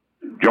time.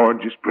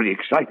 George is pretty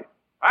excited.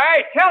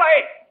 Hey,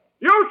 Tilly!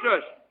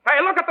 Eustace!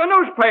 Hey, look at the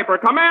newspaper.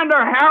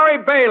 Commander Harry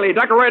Bailey,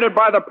 decorated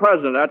by the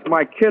president. That's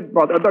my kid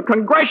brother. The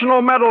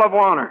Congressional Medal of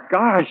Honor.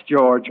 Gosh,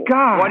 George,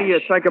 gosh. What do you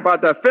think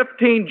about the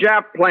 15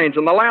 Jap planes?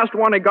 And the last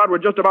one he got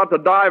was just about to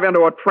dive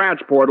into a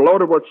transport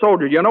loaded with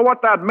soldiers. You know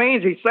what that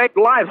means? He saved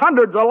lives,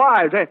 hundreds of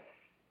lives. Hey,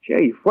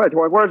 gee,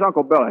 where's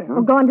Uncle Billy? Huh?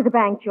 We're going to the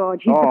bank,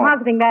 George. He's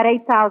depositing that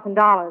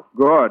 $8,000.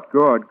 Good.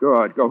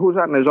 Who's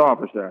that in his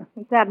office there?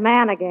 It's that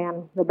man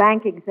again, the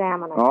bank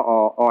examiner.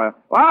 Oh, yeah.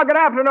 Well, good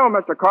afternoon,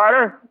 Mr.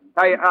 Carter.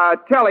 Hey,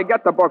 Tilly,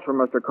 get the books from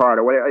Mr.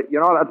 Carter. You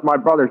know, that's my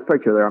brother's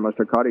picture there,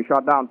 Mr. Carter. He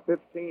shot down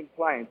 15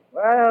 planes.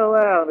 Well,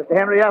 Mr.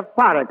 Henry F.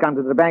 Potter comes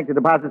to the bank to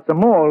deposit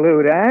some more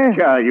loot, eh?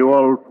 Sure, you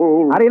old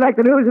fool. How do you like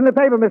the news in the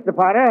paper, Mr.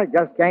 Potter?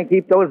 Just can't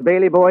keep those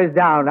Bailey boys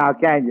down now,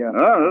 can you?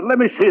 Let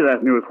me see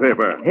that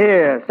newspaper.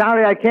 Here,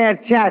 sorry I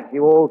can't chat,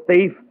 you old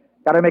thief.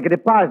 Got to make a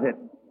deposit.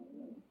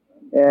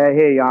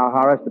 Here you are,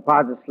 Horace.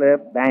 Deposit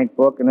slip, bank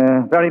book, and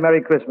a very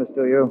Merry Christmas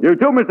to you. You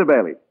too, Mr.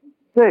 Bailey.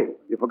 Say,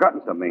 you've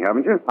forgotten something,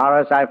 haven't you?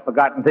 Horace, I've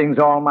forgotten things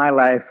all my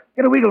life.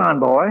 Get a wiggle on,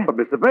 boy. But,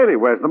 Mr. Bailey,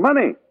 where's the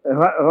money?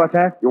 What's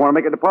that? You want to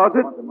make a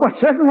deposit? Well,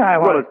 certainly I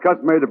want. Well, it's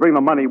customary to bring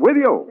the money with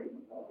you.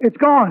 It's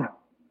gone.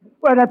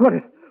 Where'd I put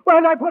it?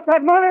 Where'd I put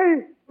that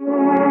money?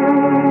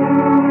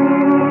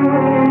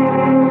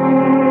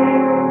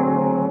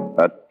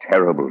 A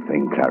terrible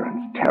thing,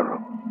 Clarence,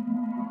 terrible.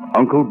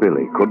 Uncle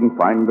Billy couldn't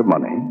find the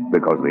money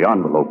because the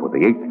envelope with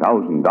the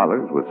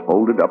 $8,000 was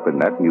folded up in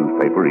that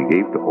newspaper he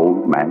gave to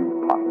old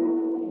man Potter.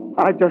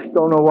 I just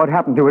don't know what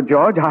happened to it,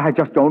 George. I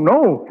just don't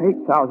know.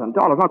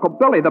 $8,000. Uncle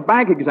Billy, the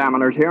bank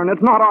examiner's here, and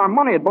it's not our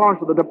money. It belongs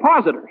to the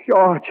depositor.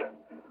 George,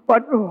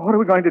 what are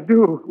we going to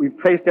do? We've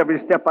faced every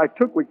step I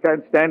took. We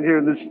can't stand here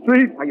in the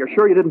street. Are you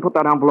sure you didn't put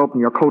that envelope in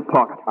your coat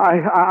pocket?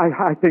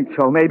 I think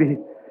so. Maybe.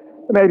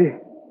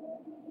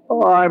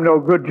 Oh, I'm no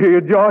good to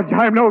you, George.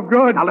 I'm no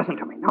good. Now listen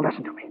to me.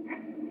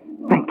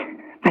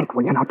 Think,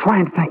 will you? Now try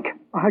and think.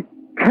 I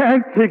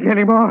can't think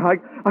anymore. I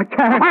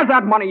can't. Where's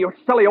that money, you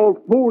silly old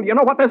fool? You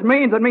know what this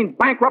means? It means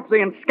bankruptcy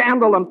and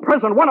scandal and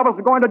prison. One of us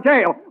is going to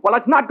jail. Well,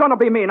 it's not going to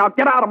be me. Now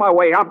get out of my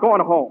way. I'm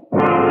going home.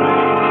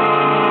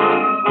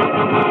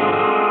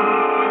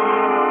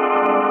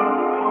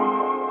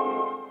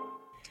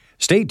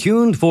 Stay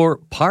tuned for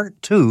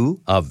part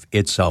 2 of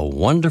It's a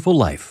Wonderful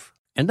Life.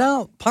 And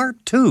now,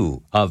 part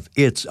 2 of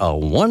It's a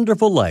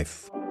Wonderful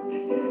Life.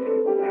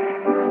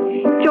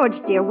 George,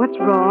 dear, what's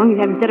wrong? You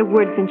haven't said a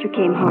word since you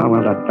came home. Oh,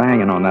 well, that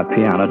banging on that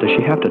piano, does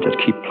she have to just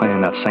keep playing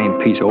that same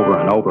piece over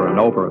and over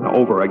and over and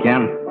over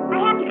again? I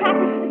have to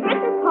practice for the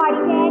Christmas party,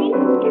 Daddy.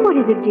 What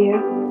is it, dear?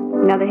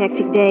 Another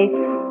hectic day?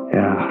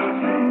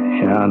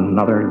 Yeah,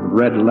 another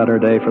red letter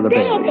day for the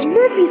Dad, baby.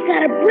 Murphy's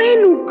got a brand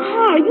new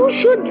car. You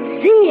should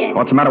see it.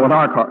 What's the matter with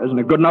our car?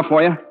 Isn't it good enough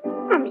for you?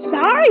 I'm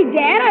sorry,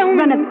 Dad. I only...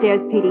 Run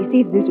upstairs, Petey.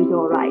 See if Zuzu's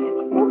all right.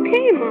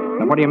 Okay, Mom.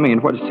 Now, what do you mean?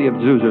 What to see if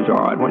Zuzu's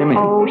all right? What do you mean?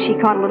 Oh, she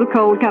caught a little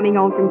cold coming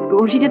home from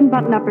school. She didn't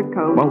button up her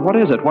coat. Well, what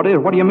is it? What do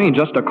you mean,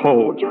 just a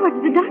cold? George,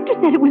 the doctor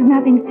said it was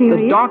nothing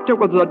serious.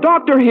 Was the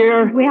doctor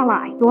here? Well,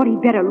 I thought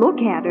he'd better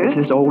look at her.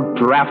 This old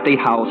drafty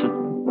house.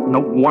 No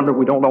wonder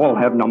we don't all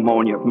have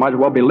pneumonia. Might as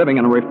well be living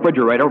in a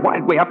refrigerator.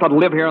 Why'd we have to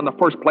live here in the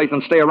first place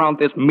and stay around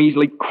this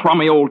measly,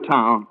 crummy old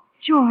town?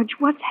 George,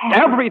 what's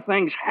happened?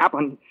 Everything's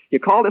happened. You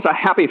call this a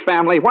happy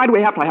family? Why do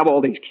we have to have all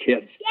these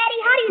kids? Daddy,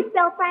 how do you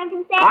spell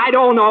frankincense? I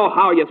don't know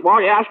how you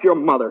spell. You ask your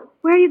mother.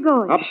 Where are you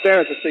going?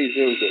 Upstairs to see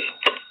Zuzu.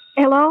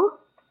 Hello?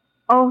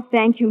 Oh,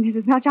 thank you,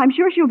 Mrs. Hutch. I'm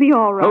sure she'll be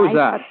all right. Who's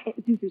that?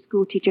 Zuzu's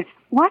school teacher.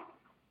 What?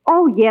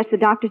 Oh, yes, the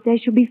doctor says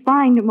she'll be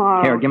fine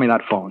tomorrow. Here, give me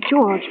that phone.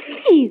 George,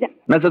 please.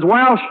 Mrs.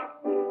 Welsh?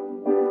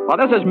 Well,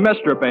 this is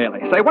Mr. Bailey.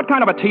 Say, what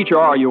kind of a teacher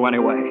are you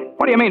anyway?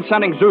 What do you mean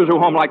sending Zuzu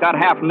home like that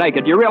half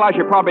naked? Do you realize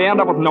you probably end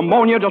up with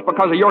pneumonia just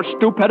because of your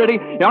stupidity?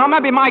 You know,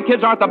 maybe my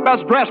kids aren't the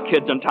best dressed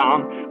kids in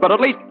town, but at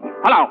least...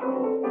 Hello!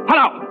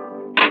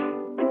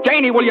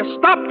 Janie, will you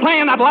stop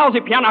playing that lousy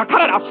piano?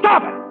 Cut it out!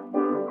 Stop it!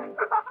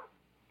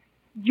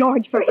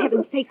 George, for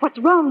heaven's sake, what's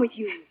wrong with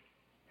you?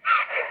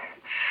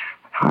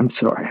 I'm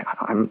sorry.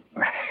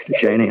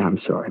 Janie, I'm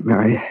sorry.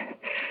 Mary,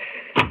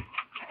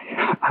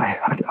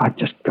 I've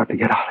just got to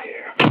get out of here.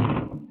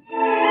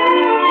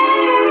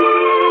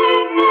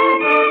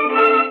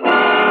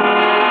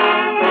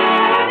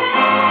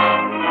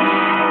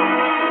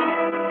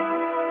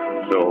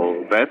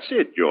 So that's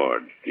it,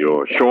 George.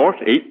 You're short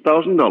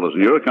 $8,000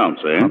 in your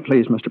accounts, eh? Oh,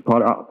 please, Mr.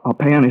 Potter, I'll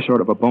pay any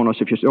sort of a bonus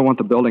if you still want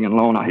the building and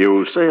loan.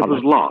 You say it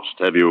was lost.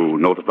 Have you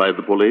notified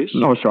the police?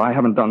 No, sir, I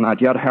haven't done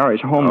that yet.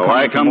 Harry's home. Oh,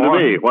 I come to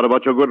me. What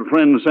about your good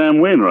friend Sam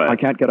Wainwright? I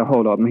can't get a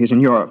hold of him. He's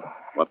in Europe.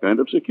 What kind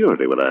of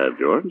security would I have,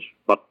 George?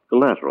 What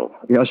collateral?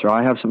 Yes, sir,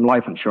 I have some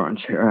life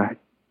insurance here.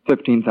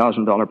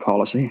 $15,000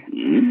 policy.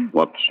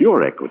 What's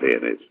your equity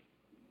in it?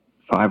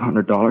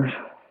 $500.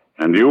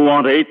 And you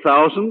want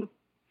 $8,000?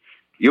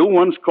 You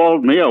once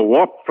called me a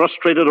warped,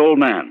 frustrated old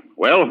man.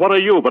 Well, what are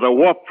you but a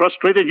warped,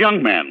 frustrated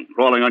young man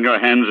crawling on your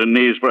hands and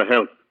knees for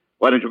help?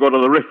 Why don't you go to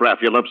the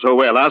riffraff you love so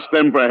well? Ask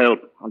them for help.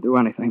 I'll do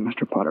anything,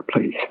 Mr. Potter,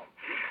 please.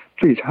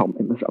 Please help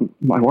me, Miss.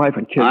 My wife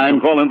and kids.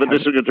 I'm calling the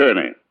district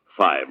attorney.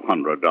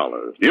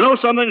 $500. You know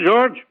something,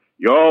 George?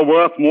 You're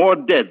worth more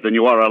dead than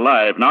you are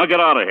alive. Now get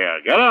out of here.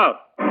 Get out.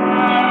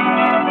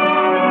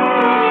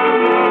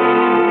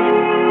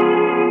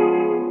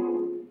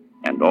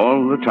 And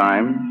all the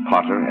time,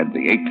 Potter had the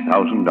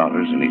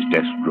 $8,000 in his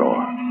desk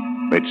drawer.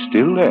 It's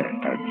still there,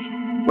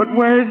 Clarence. But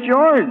where's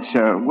George,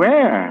 sir?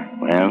 Where?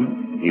 Well,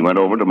 he went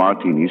over to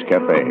Martini's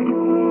Cafe.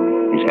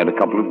 He's had a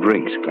couple of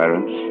drinks,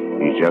 Clarence.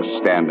 He's just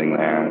standing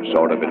there,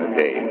 sort of in a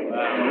daze.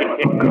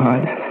 Oh,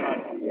 God.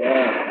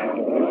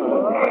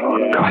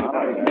 God,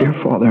 dear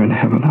Father in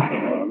heaven,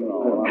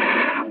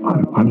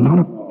 I'm not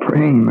a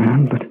praying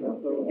man, but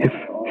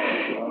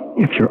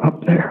if you're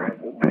up there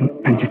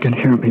and you can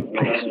hear me,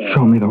 please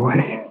show me the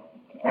way.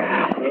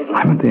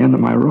 I'm at the end of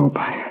my rope.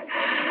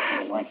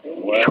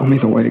 Show me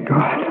the way,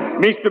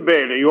 God. Mr.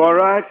 Bailey, you all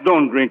right?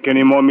 Don't drink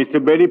anymore,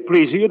 Mr. Bailey.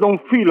 Please, you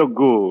don't feel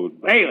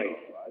good. Bailey?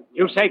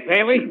 You say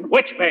Bailey?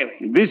 Which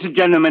Bailey? This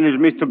gentleman is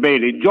Mr.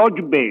 Bailey,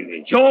 George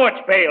Bailey.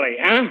 George Bailey,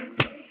 huh?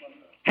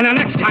 And the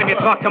next time you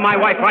talk to my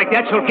wife like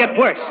that, she'll get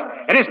worse.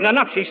 It isn't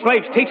enough she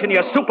slaves teaching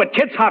your stupid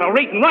kids how to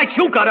read and write.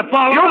 You got to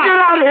ball You out. get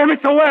out of here,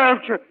 Mr.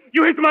 Welch.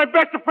 You hit my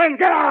best friend.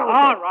 Get out.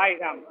 All right,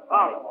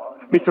 all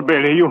right. Mr.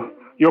 Bailey,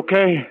 you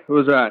okay?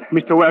 Who's that?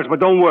 Mr. Welch, but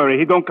don't worry.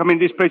 He don't come in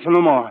this place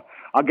no more.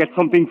 I'll get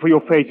something for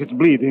your face. It's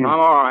bleeding. I'm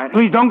all right.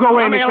 Please don't go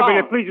away, Let me Mr. alone.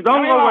 Bailey. Please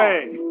don't Let me go alone.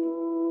 away.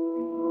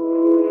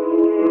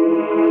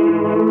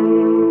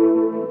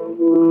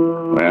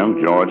 Well,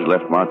 George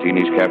left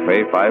Martini's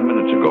Cafe 5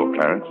 minutes ago,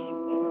 Clarence.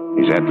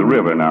 He's at the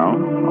river now,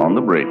 on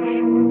the bridge,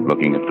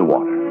 looking at the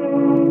water.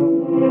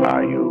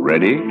 Are you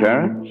ready,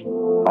 Clarence?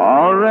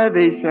 All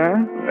ready,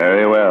 sir.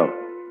 Very well.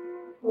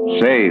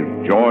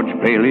 Save George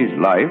Bailey's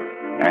life,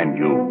 and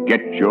you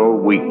get your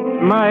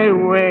wings. My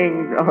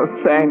wings. Oh,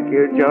 thank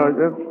you,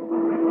 Joseph.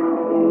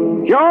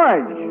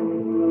 George!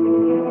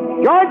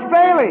 George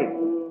Bailey!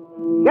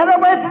 Get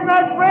away from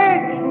that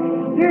bridge!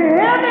 Do you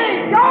hear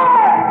me?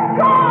 George!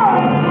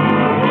 George!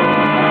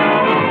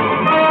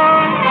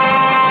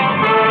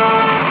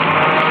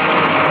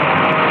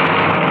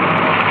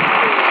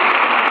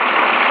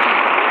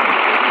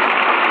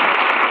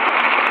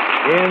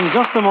 In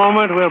just a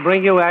moment, we'll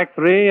bring you Act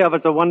 3 of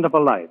It's a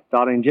Wonderful Life,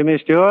 starring Jimmy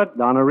Stewart,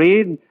 Donna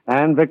Reed,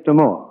 and Victor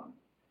Moore.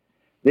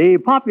 The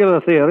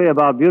popular theory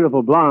about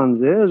beautiful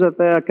blondes is that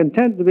they're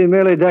content to be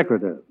merely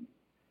decorative.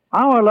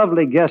 Our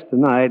lovely guest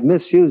tonight,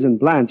 Miss Susan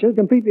Blanchard,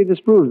 completely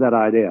disproves that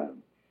idea.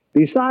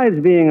 Besides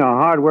being a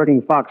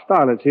hard-working Fox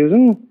starlet,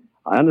 Susan,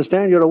 I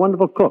understand you're a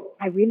wonderful cook.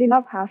 I really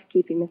love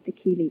housekeeping, Mr.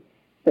 Keeley.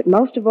 But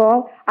most of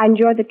all, I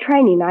enjoy the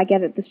training I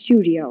get at the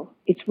studio.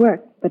 It's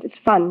work, but it's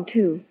fun,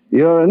 too.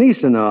 You're an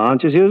Easterner,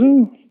 aren't you,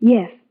 Susan?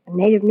 Yes, a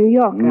native New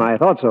Yorker. I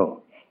thought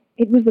so.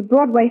 It was the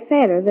Broadway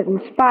theater that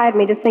inspired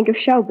me to think of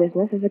show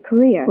business as a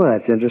career. Well,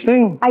 that's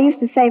interesting. I used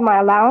to save my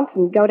allowance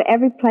and go to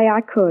every play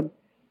I could.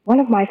 One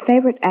of my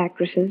favorite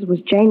actresses was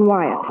Jane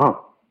Wyatt. Huh.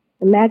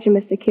 Imagine,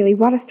 Mr. Keeley,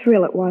 what a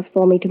thrill it was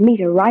for me to meet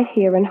her right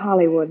here in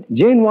Hollywood.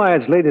 Jane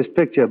Wyatt's latest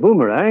picture,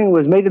 Boomerang,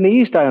 was made in the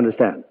East, I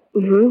understand.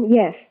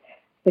 Yes.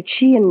 But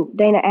she and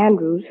Dana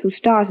Andrews, who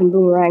stars in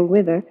Boomerang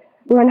with her,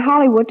 were in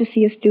Hollywood to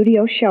see a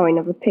studio showing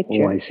of the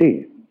picture. Oh, I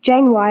see.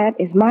 Jane Wyatt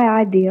is my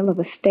ideal of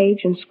a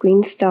stage and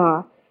screen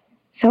star.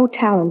 So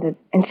talented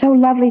and so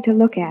lovely to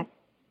look at.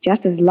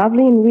 Just as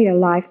lovely in real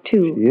life,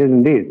 too. She is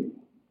indeed.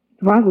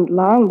 It wasn't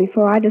long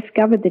before I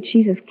discovered that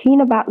she's as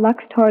keen about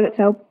Lux toilet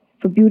soap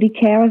for beauty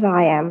care as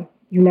I am.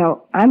 You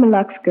know, I'm a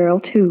Lux girl,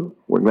 too.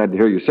 We're glad to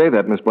hear you say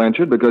that, Miss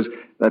Blanchard, because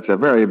that's a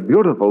very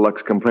beautiful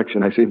Lux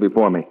complexion I see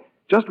before me.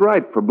 Just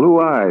right for blue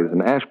eyes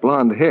and ash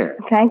blonde hair.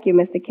 Thank you,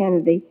 Mr.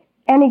 Kennedy.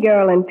 Any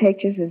girl in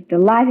pictures is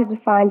delighted to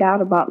find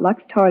out about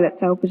Lux toilet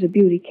soap as a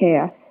beauty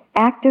care.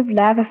 Active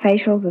lather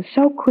facials are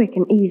so quick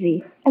and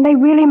easy, and they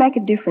really make a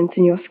difference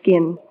in your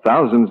skin.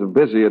 Thousands of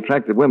busy,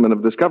 attractive women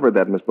have discovered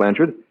that, Miss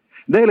Blanchard.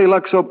 Daily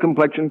Lux Soap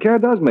Complexion Care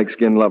does make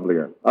skin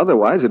lovelier.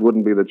 Otherwise, it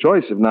wouldn't be the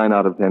choice of 9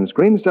 out of 10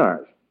 screen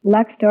stars.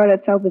 Lux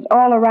toilet soap is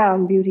all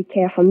around beauty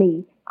care for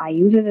me. I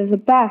use it as a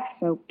bath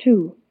soap,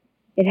 too.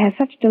 It has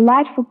such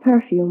delightful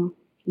perfume.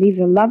 Leaves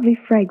a lovely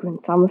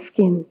fragrance on the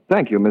skin.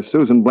 Thank you, Miss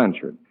Susan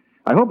Blanchard.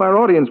 I hope our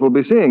audience will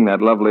be seeing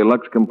that lovely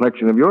Lux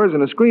complexion of yours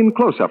in a screen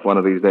close-up one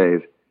of these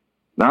days.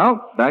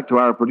 Now, back to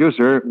our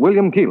producer,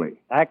 William Keeley.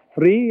 Act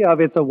 3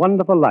 of It's a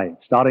Wonderful Life,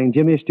 starring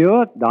Jimmy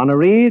Stewart, Donna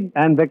Reed,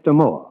 and Victor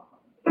Moore.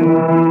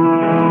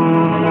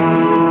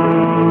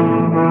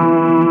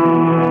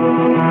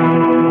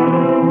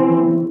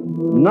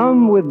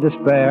 Numb with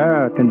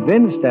despair,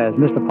 convinced, as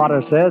Mr.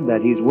 Potter said,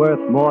 that he's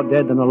worth more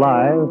dead than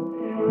alive,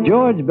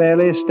 George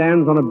Bailey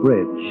stands on a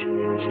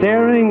bridge,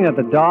 staring at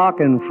the dark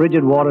and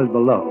frigid waters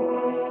below.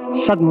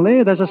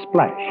 Suddenly, there's a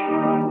splash.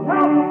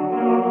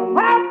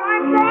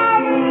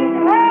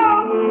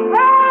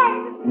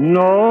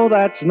 No,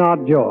 that's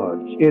not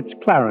George. It's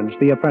Clarence,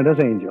 the apprentice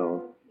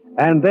angel.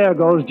 And there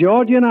goes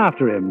George in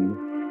after him.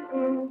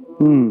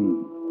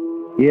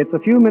 It's a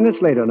few minutes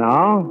later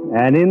now,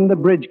 and in the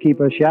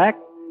bridgekeeper's shack,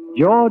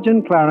 George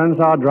and Clarence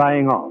are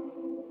drying off.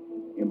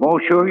 You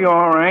both sure you're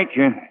all right?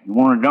 You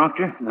want a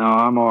doctor? No,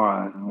 I'm all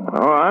right.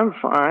 Oh, I'm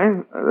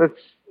fine. That's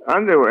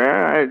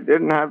underwear. I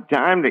didn't have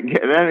time to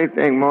get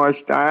anything more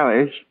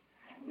stylish.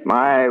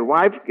 My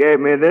wife gave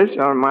me this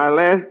on my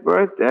last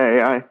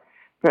birthday. I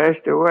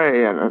passed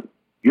away in it.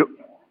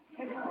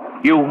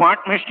 You what,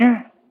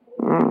 mister?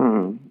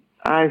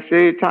 I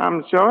see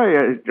Tom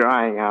Sawyer is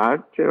drying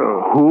out,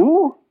 too.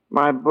 Who?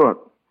 My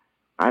book.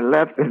 I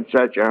left in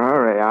such a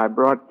hurry, I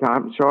brought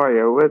Tom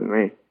Sawyer with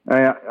me.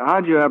 Hey,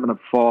 how'd you happen to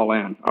fall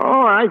in?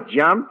 Oh, I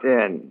jumped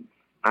in.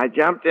 I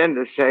jumped in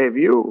to save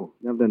you.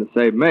 Jumped in to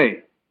save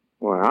me?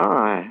 Well,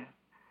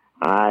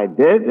 I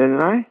did,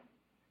 didn't I?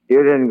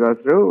 You didn't go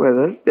through with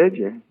it, did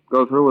you?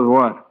 Go through with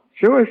what?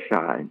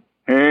 Suicide.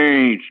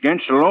 Hey, it's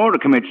against the law to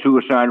commit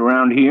suicide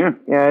around here.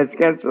 Yeah, it's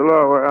against the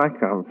law where I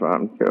come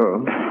from,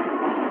 too.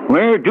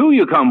 Where do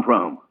you come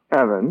from?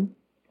 Heaven.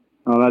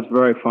 Oh, that's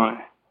very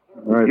fine.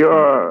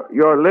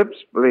 Your lips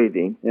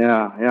bleeding.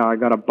 Yeah, I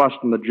got a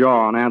bust in the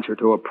jaw in answer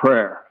to a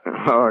prayer.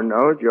 Oh,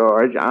 no,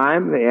 George.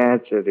 I'm the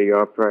answer to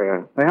your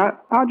prayer. Hey,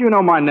 how'd you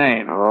know my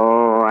name?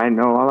 Oh, I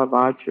know all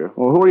about you.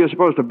 Well, who are you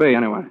supposed to be,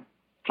 anyway?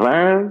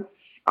 Clarence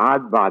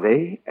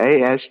Oddbody,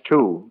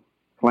 AS2.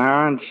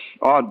 Clarence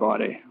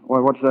Oddbody.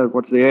 What's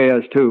the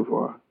AS2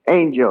 for?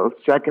 Angel,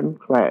 second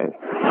class.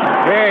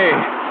 Hey,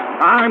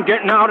 I'm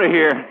getting out of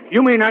here.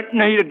 You may not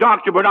need a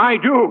doctor, but I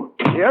do.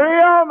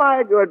 Cheerio,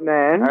 my good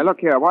man. Hey,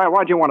 look here.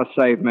 Why'd you want to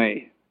save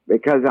me?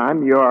 Because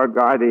I'm your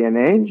guardian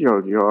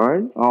angel,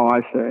 George. Oh,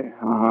 I see.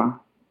 Uh-huh.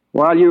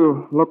 Well,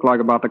 you look like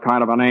about the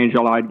kind of an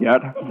angel I'd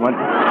get. What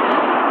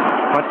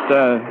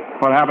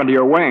happened to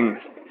your wings?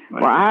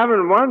 Well, I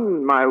haven't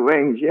won my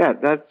wings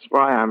yet. That's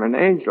why I'm an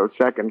angel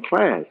second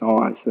class. Oh,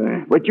 I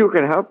see. But you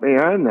can help me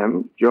earn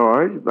them,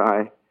 George,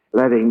 by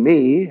letting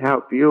me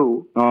help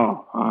you.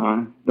 Oh,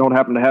 don't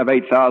happen to have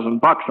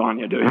 $8,000 on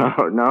you, do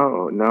you?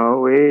 No.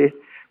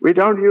 We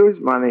don't use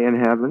money in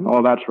heaven.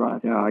 Oh, that's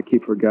right. Yeah, I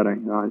keep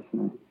forgetting. I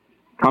see.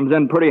 Comes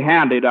in pretty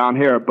handy down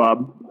here,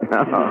 bub.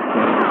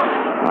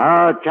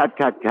 Oh, tut.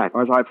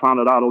 As I found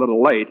it out a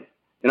little late.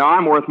 You know,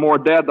 I'm worth more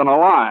dead than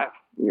alive.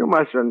 You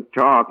mustn't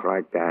talk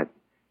like that.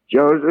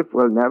 Joseph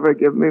will never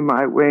give me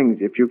my wings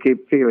if you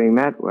keep feeling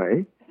that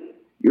way.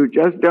 You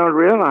just don't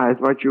realize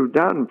what you've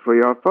done for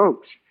your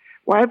folks.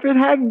 Why, if it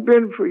hadn't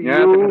been for Yes,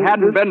 you... if it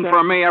hadn't been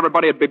for me,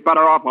 everybody would be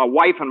better off. My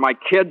wife and my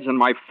kids and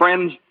my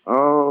friends.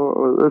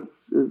 Oh, this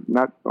is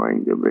not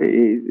going to be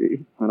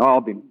easy. And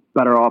I'll be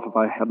better off if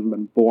I hadn't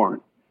been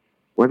born.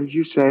 What did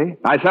you say?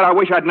 I said I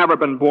wish I'd never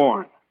been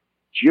born.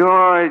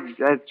 George,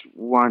 that's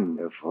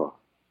wonderful.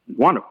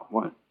 Wonderful?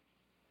 What?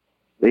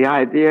 The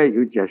idea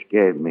you just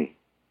gave me.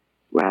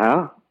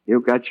 Well, you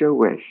got your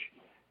wish.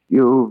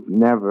 You've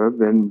never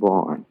been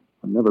born.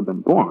 I've never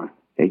been born?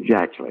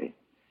 Exactly.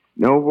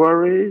 No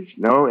worries,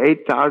 no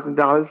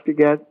 $8,000 to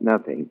get,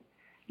 nothing.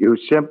 You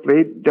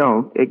simply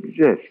don't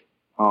exist.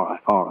 All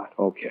right,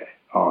 okay,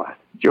 all right.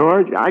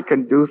 George, I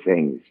can do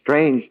things,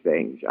 strange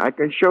things. I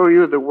can show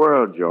you the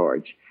world,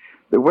 George,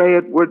 the way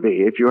it would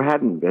be if you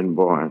hadn't been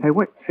born. Hey,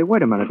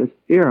 wait a minute. This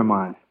ear of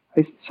mine.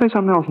 Hey, say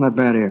something else in that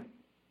bad ear.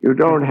 You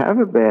don't have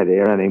a bad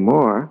ear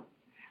anymore.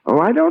 Oh,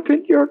 I don't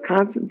think you're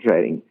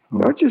concentrating. Oh.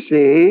 Don't you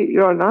see?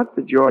 You're not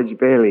the George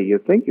Bailey you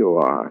think you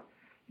are.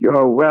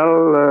 You're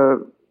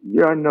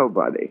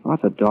nobody. Oh,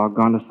 that's the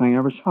doggonest thing I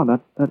ever saw,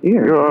 that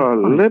ear. Your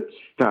lips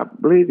stopped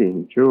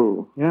bleeding,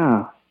 too.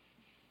 Yeah.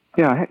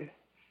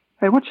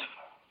 Hey, what's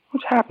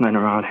happening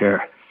around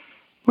here?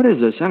 What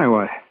is this,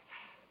 anyway?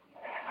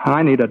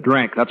 I need a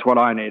drink. That's what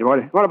I need.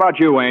 What about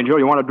you, Angel?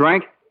 You want a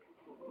drink?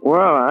 Well,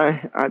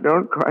 I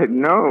don't quite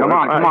know. Come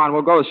on.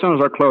 We'll go as soon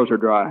as our clothes are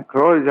dry.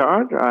 Clothes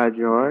are dry,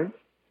 George.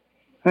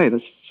 Hey,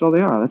 so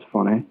they are. That's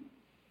funny.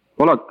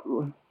 Well, look,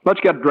 let's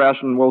get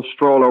dressed and we'll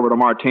stroll over to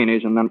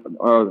Martini's and then...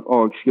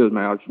 excuse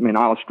me.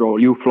 I'll stroll.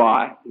 You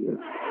fly. Yeah.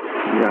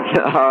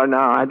 Oh, no,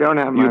 I don't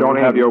have my You don't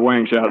wings. have your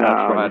wings yet.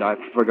 That's right. I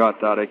forgot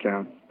that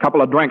again. A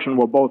couple of drinks and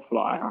we'll both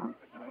fly, huh?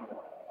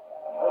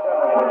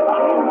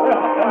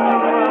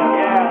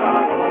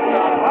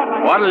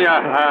 What'll you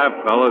have,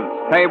 fellas?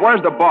 Hey,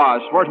 where's the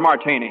boss? Where's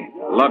Martini?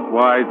 Look,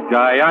 wise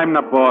guy, I'm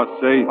the boss,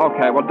 see?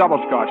 Okay, well,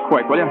 double scotch,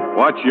 quick, will you?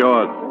 What's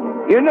yours?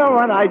 You know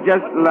what I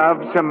just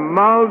love? Some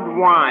mulled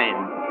wine.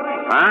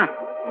 Huh?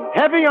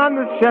 Heavy on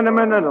the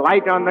cinnamon and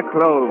light on the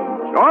cloves.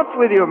 Off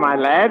with you, my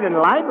lad, and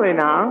lively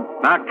now.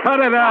 Now, cut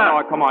it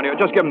out. Oh, come on,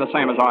 just give him the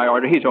same as I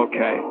ordered. He's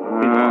okay.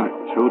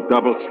 2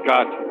 double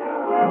scotch.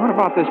 What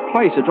about this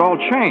place? It's all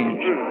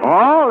changed.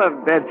 All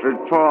of Bedford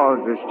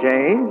Falls has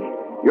changed.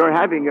 You're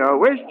having your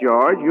wish,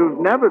 George. You've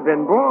never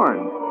been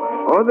born.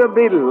 Oh, there'll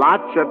be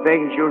lots of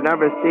things you've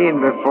never seen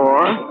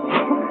before.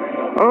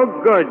 Oh,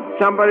 good.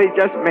 Somebody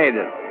just made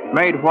it.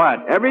 Made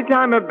what? Every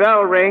time a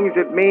bell rings,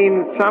 it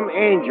means some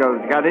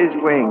angel's got his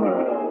wings.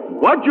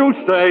 What'd you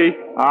say?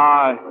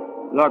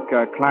 Look,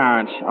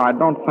 Clarence, I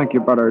don't think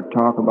you better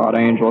talk about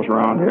angels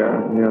around here.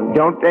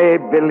 Don't they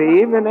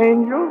believe in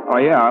angels? Oh,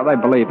 yeah, they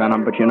believe in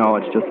them, but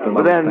it's just a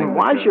little then thing.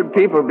 Why should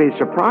people be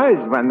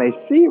surprised when they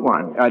see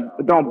one?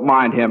 Don't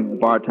mind him,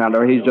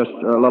 bartender. He's just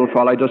a little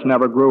fella. He just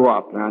never grew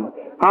up, man.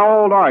 How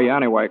old are you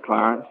anyway,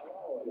 Clarence?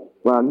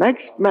 Well,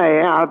 next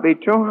May, I'll be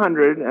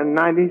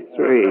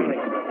 293.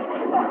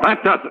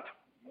 That does it.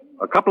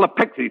 A couple of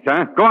pixies,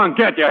 huh? Go on,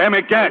 get you. Hear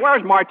me, get.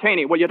 Where's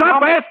Martini? Will you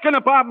Stop tell me? asking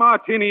about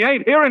Martini.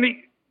 Ain't here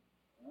any...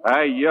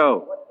 Hey,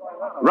 you.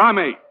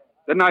 Rummy,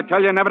 didn't I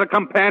tell you never to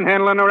come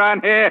panhandling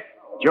around here?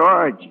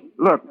 George,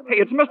 look. Hey,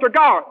 it's Mr.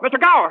 Gower. Mr.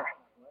 Gower.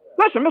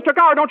 Listen, Mr.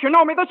 Gower, don't you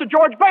know me? This is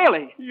George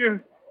Bailey.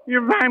 You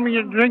buy me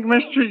a drink,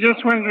 mister?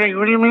 Just one drink,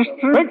 will you,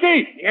 mister?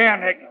 Pinky! Yeah,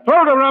 Nick.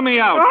 Throw the rummy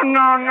out. Oh,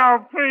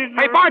 no, please.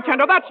 Hey,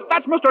 bartender,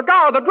 that's Mr.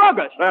 Gower, the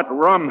druggist. That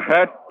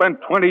rumhead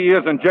spent 20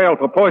 years in jail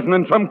for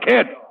poisoning some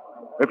kid.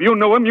 If you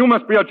knew him, you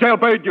must be a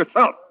jailbird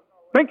yourself.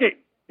 Pinky,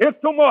 here's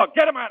 2 more.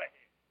 Get him out of here.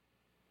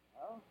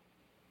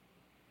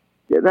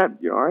 Get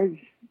up, George.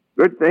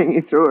 Good thing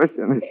he threw us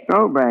in a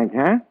snowbank,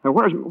 huh?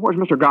 Where's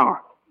Mr. Gower?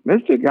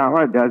 Mr.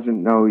 Gower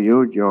doesn't know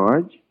you,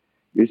 George.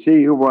 You see,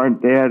 you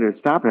weren't there to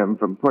stop him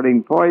from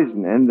putting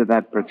poison into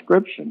that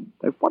prescription.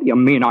 What do you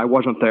mean I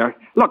wasn't there?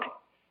 Look,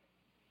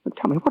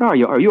 tell me, what are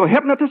you? Are you a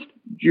hypnotist?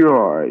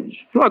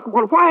 George. Look,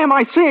 why am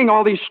I seeing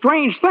all these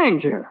strange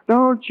things here?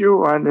 Don't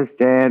you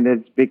understand?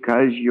 It's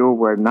because you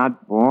were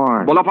not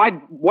born. Well, if I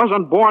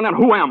wasn't born, then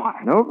who am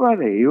I?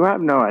 Nobody. You have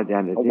no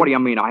identity. What do you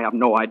mean I have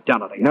no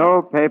identity?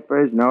 No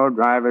papers, no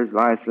driver's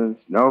license,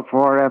 no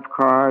 4F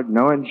card,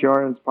 no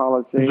insurance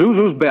policy.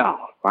 Zuzu's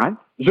bell. What?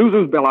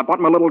 Zuzu's bell. I bought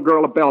my little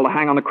girl a bell to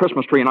hang on the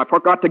Christmas tree, and I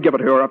forgot to give it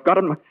to her. I've got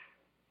it in my...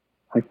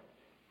 It's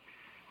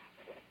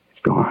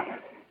gone.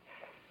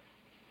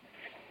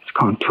 It's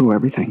gone, too.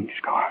 Everything's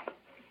gone.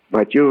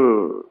 But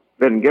you've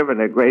been given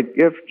a great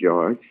gift,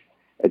 George.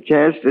 A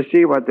chance to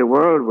see what the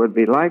world would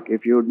be like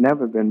if you'd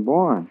never been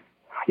born.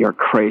 You're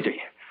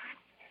crazy.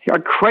 You're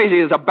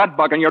crazy as a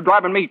bedbug, and you're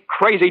driving me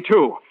crazy,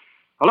 too.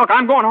 Now, look,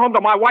 I'm going home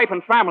to my wife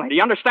and family. Do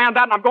you understand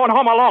that? And I'm going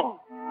home alone.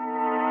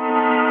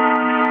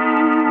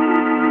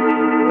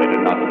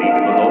 Better not leave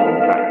him alone,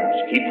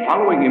 Clarence. Keep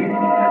following him.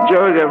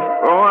 Joseph,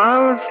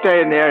 I'll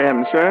stay near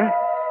him, sir.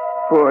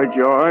 Poor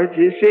George.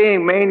 He's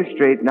seeing Main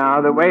Street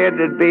now the way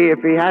it'd be if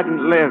he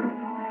hadn't lived.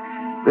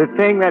 The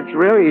thing that's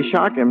really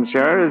shocked him,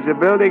 sir, is the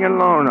building and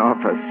loan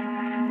office.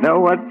 Know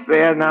what's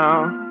there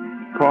now?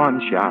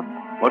 Pawn shop.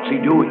 What's he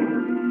doing?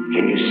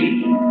 Can you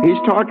see?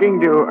 He's talking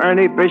to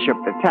Ernie Bishop,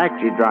 the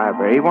taxi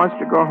driver. He wants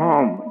to go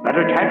home.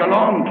 Better tag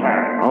along,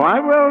 Clarence. Oh, I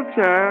will,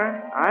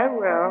 sir. I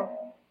will.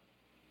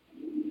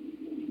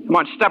 Come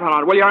on, step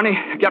on it, will you, Ernie?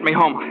 Get me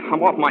home. I'm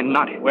off my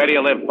nut. Where do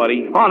you live,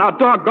 buddy? Oh, now,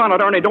 doggone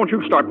it, Ernie, don't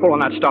you start pulling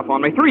that stuff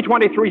on me.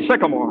 323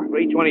 Sycamore.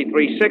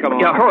 323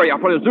 Sycamore? Yeah, hurry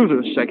up, for the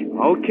Zuzu's sake.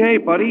 Okay,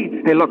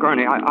 buddy. Hey, look,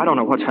 Ernie, I don't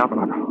know what's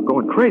happened. I'm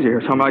going crazy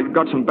or something. I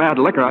got some bad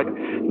liquor.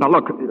 Now,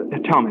 look,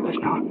 tell me this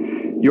now.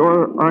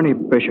 You're Ernie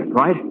Bishop,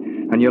 right?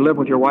 And you live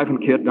with your wife and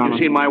kid down... You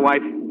seen my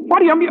wife? What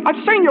do you mean?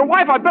 I've seen your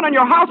wife. I've been in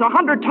your house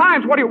 100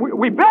 times. What do you...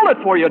 We built it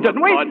for you,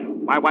 didn't we? Bud,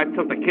 my wife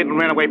took the kid and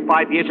ran away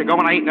 5 years ago,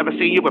 and I ain't never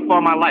seen you before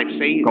in my life,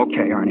 see?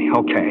 Okay, Ernie,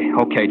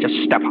 okay. Just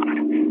step on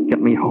it. Get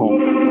me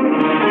home.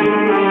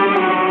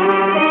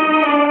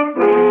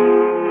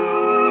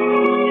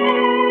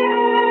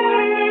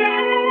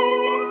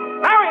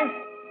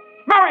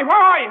 Mary, where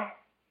are you?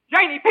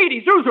 Janie,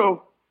 Petey, Zuzu.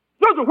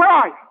 Zuzu, where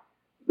are you?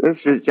 This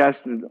is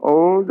just an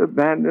old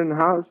abandoned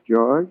house,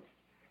 George.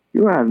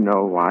 You have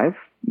no wife,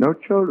 no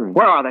children.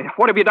 Where are they?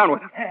 What have you done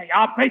with them? Hey,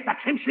 I'll face the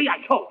Kimsey, I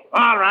told you.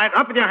 All right,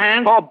 up with your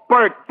hands. Oh,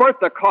 Bert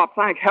the cop.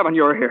 Thank heaven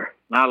you're here.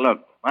 Now,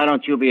 look, why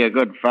don't you be a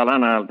good fella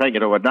and I'll take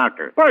you to a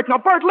doctor. Bert,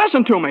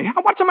 listen to me.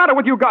 What's the matter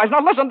with you guys? Now,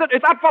 listen,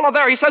 it's that fellow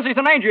there. He says he's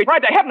an angel. He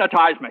tried to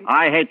hypnotize me.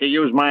 I hate to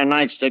use my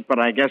nightstick, but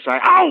I guess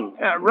Ow!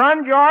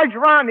 Run, George,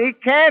 run. He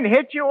can't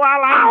hit you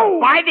while I'm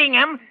fighting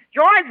him.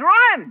 George,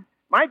 run.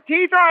 My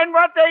teeth aren't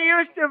what they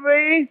used to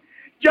be.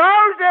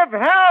 Joseph,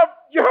 help!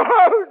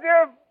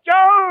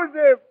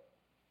 Joseph!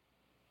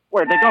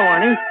 Where'd they go,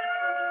 Ernie?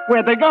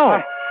 Where'd they go?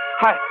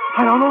 I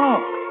don't know.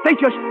 They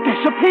just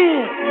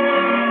disappeared.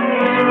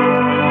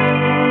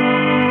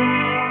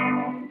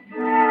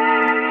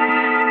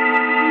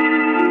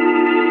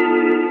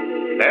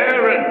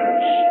 Clarence!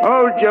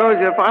 Oh,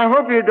 Joseph, I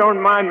hope you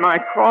don't mind my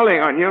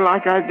calling on you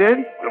like I did.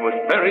 It was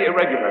very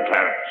irregular,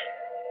 Clarence.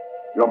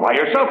 You're by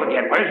yourself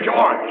again. Where's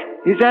George?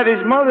 He's at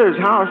his mother's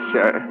house,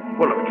 sir.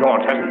 Well, if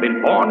George hasn't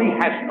been born, he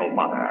has no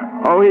mother.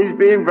 Oh, he's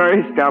being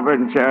very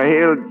stubborn, sir.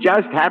 He'll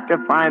just have to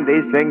find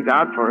these things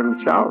out for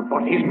himself.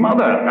 But his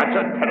mother, that's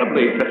a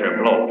terribly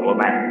bitter blow to a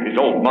man, his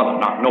own mother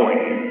not knowing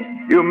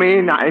him. You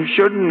mean I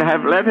shouldn't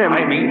have let him?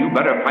 I mean you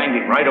better find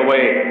him right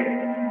away.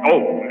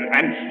 Oh,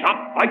 and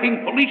stop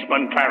fighting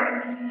policemen,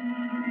 Clarence.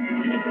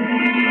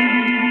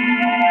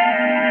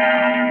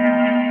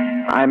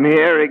 I'm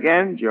here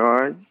again,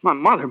 George.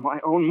 My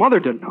own mother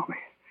didn't know me.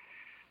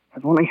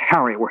 If only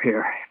Harry were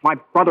here. My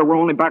brother were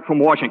only back from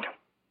Washington.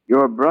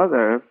 Your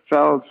brother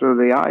fell through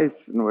the ice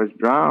and was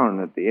drowned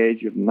at the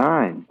age of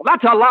 9. Well,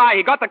 that's a lie.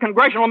 He got the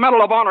Congressional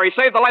Medal of Honor. He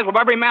saved the life of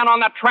every man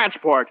on that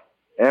transport.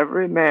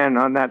 Every man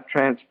on that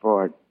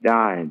transport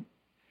died.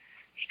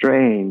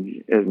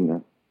 Strange, isn't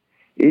it?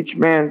 Each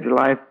man's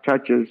life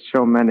touches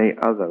so many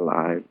other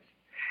lives.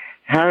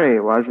 Harry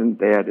wasn't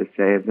there to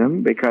save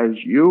them because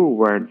you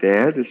weren't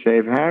there to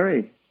save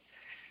Harry.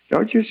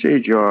 Don't you see,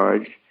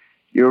 George?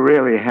 You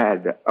really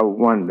had a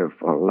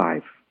wonderful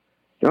life.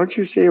 Don't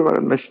you see what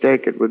a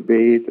mistake it would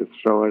be to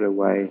throw it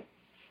away?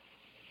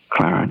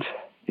 Clarence.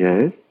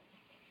 Yes?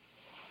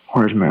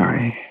 Where's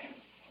Mary?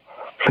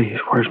 Please,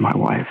 where's my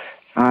wife?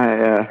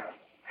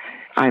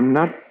 I'm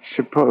not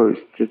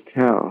supposed to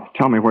tell.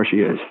 Tell me where she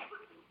is.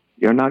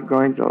 You're not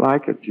going to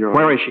like it, George.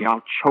 Where is she?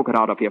 I'll choke it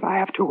out of you if I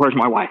have to. Where's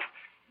my wife?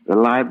 The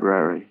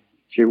library.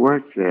 She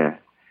works there.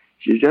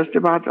 She's just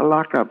about to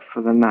lock up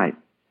for the night.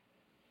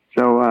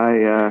 So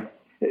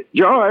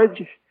George,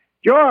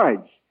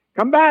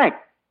 come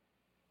back.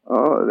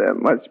 Oh, there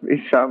must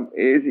be some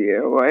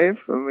easier way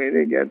for me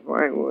to get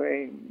my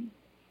wings.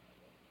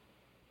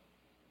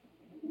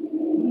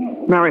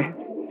 Mary.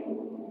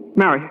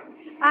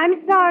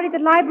 I'm sorry, the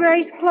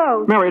library's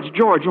closed. Mary, it's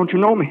George. Don't you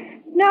know me?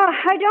 No,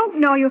 I don't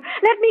know you.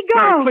 Let me go.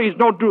 Mary, please,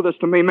 don't do this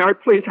to me. Mary,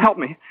 please, help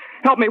me.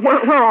 Help me. Where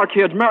are our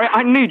kids, Mary?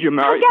 I need you,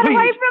 Mary. Get please.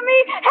 away from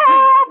me.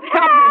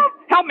 Help!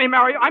 Help me,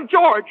 Mary. I'm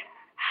George.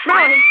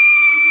 Mary.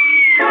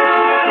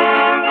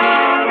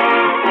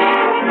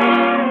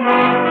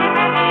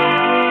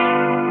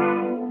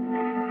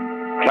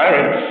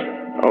 Clarence.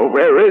 Oh,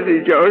 where is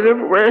he, Joseph?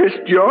 Where's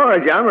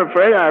George? I'm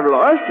afraid I've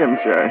lost him,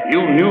 sir.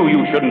 You knew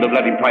you shouldn't have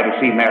let him try to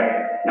see Mary.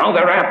 Now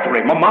they're after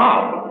him, a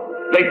mob.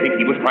 They think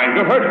he was trying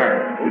to hurt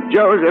her.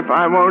 Joseph,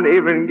 I won't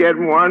even get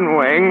one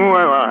wing,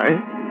 will I?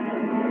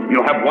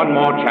 You have one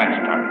more chance,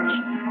 Clarence.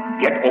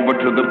 Get over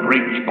to the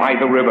bridge by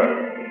the river.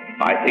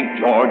 I think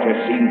George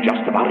has seen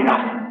just about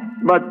enough.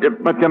 But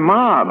the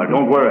mob... But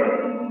don't worry.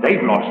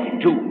 They've lost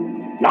him, too.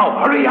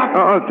 Now, hurry up.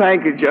 Oh,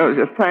 thank you,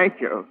 Joseph.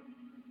 Thank you.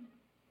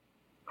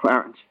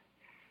 Clarence.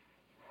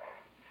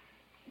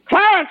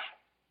 Clarence!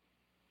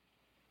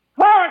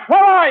 Clarence,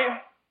 where are you?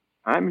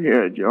 I'm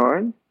here,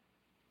 George.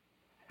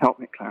 Help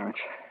me, Clarence.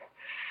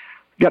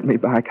 Get me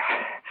back.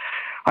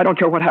 I don't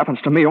care what happens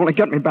to me. Only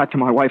get me back to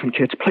my wife and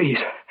kids, please.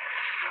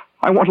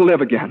 I want to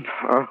live again.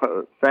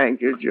 Oh,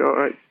 thank you,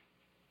 George.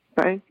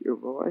 Thank you,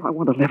 boy. I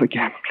want to live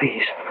again,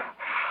 please.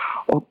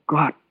 Oh,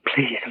 God,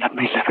 please let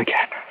me live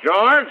again.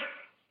 George?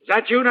 Is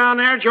that you down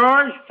there,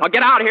 George? Now,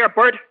 get out of here,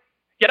 Bert.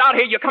 Get out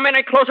here. You come in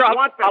any closer, I'll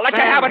let you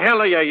have it. What the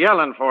hell are you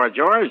yelling for,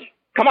 George?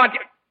 Come on.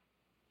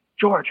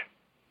 George.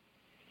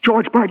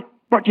 George, Bert,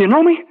 do you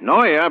know me?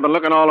 No, yeah. I've been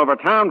looking all over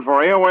town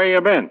for you. Where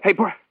you been? Hey,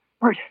 Bert.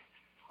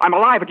 I'm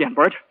alive again,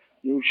 Bert.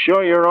 You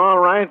sure you're all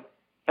right?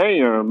 Hey,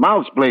 your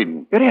mouth's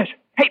bleeding. It is.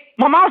 Hey,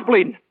 my mouth's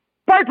bleeding.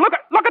 Bert, look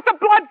at the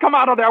blood come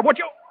out of there, would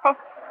you?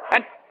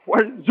 And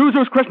where's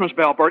Zuzu's Christmas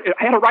bell, Bert? I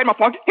had it right in my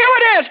pocket. Here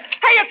it is!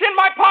 Hey, it's in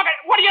my pocket!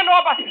 What do you know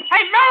about it?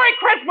 Hey, Merry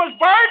Christmas,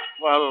 Bert!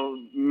 Well,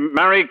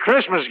 Merry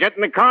Christmas. Get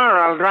in the car.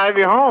 I'll drive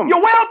you home. You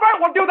will, Bert?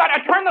 We'll do that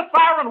and turn the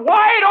siren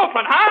wide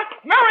open, huh?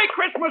 Merry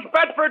Christmas,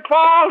 Bedford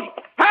Falls!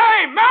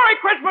 Hey, Merry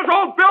Christmas,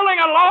 old building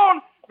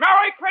alone!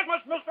 Merry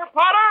Christmas, Mr.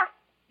 Potter!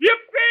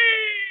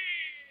 Yippee!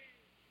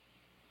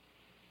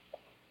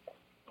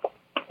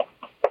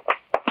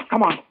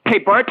 Come on. Hey,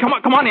 Bert, come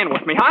on in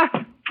with me, huh?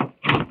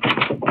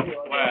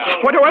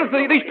 What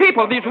are these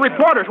people, these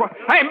reporters?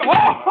 Hey,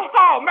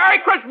 Merry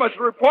Christmas,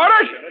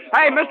 reporters.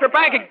 Hey, Mr.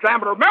 Bank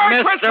Examiner,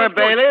 Merry Christmas. Mr.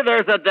 Bailey,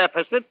 there's a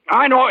deficit.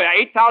 I know,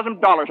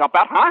 $8,000, I'll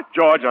bet, huh?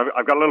 George,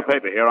 I've got a little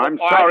paper here. I'm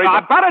sorry.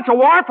 I bet it's a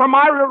warrant for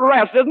my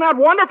arrest. Isn't that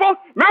wonderful?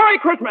 Merry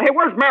Christmas. Hey,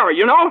 where's Mary,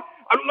 you know?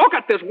 Look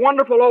at this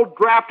wonderful old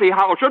drafty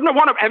house. Isn't it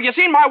wonderful? Have you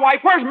seen my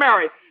wife? Where's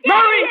Mary?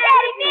 Mary!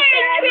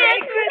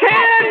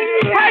 Ken!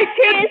 Hey,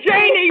 kid,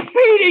 Janie,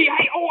 Petey!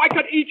 Hey, I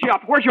could eat you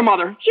up. Where's your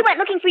mother? She went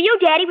looking for you,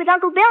 Daddy, with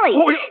Uncle Billy.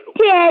 Oh,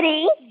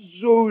 Daddy.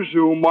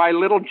 Zuzu, my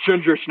little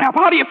ginger snap.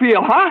 How do you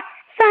feel, huh?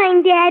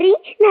 Fine, Daddy.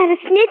 Not a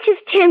snitch of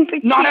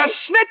temperature. Not a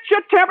snitch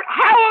of temperature.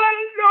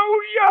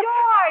 Hallelujah!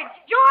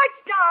 George,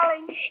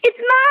 darling. It's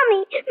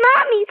Mommy.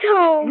 Mommy's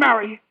home.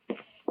 Mary.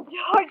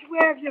 George,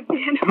 where have you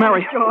been?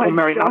 Mary, George,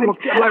 Mary, now look,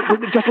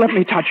 just let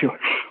me touch you.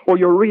 Oh,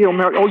 you're real,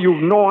 Mary. Oh,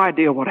 you've no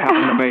idea what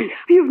happened to me.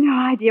 You've no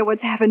idea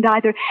what's happened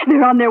either.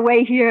 They're on their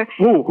way here.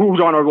 Who's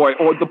on their way?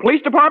 Oh, the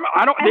police department?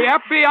 The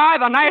FBI,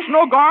 the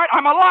National Guard?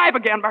 I'm alive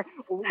again, Mary.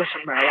 Oh,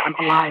 listen, Mary, I'm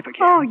alive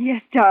again. Oh,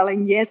 yes,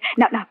 darling, yes.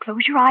 Now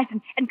close your eyes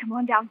and come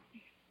on downstairs.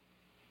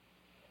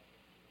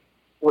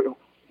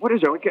 What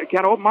is it?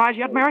 Can't open my eyes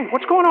yet, Mary?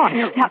 What's going on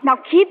here? Now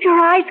keep your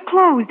eyes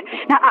closed.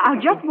 Now, I'll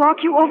just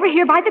walk you over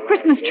here by the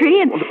Christmas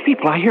tree and... Well, the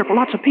people, I hear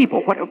lots of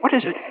people. What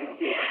is it?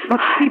 Lots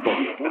of people.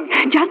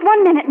 Just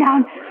 1 minute now.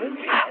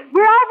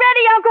 We're all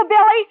ready, Uncle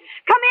Billy.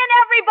 Come in,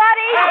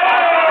 everybody.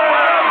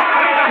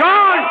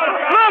 George,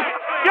 look!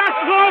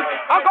 Just look!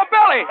 Uncle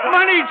Billy!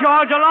 Money,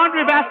 George, a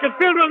laundry basket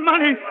filled with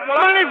money.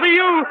 Money for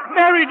you.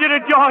 Mary did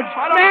it, George.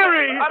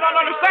 Mary! I don't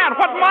understand.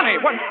 What money?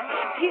 What?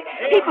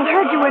 People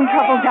heard you in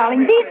trouble,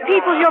 darling. These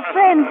people, your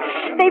friends,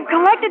 they've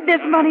collected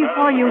this money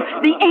for you.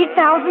 The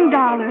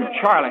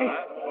 $8,000. Charlie.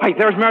 Hey,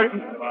 there's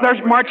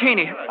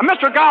Martini.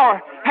 Mr.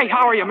 Gower. Hey,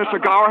 how are you, Mr.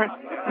 Gower?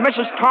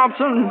 Mrs.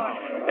 Thompson,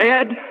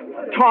 Ed,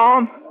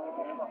 Tom,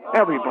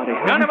 everybody.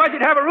 None of us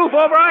would have a roof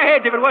over our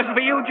heads if it wasn't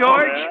for you,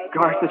 George.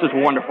 Gosh, this is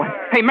wonderful.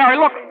 Hey, Mary,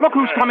 look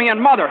who's coming in.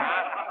 Mother.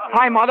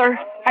 Hi, Mother.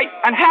 Hey,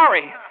 and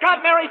Harry.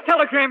 Got Mary's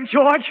telegram,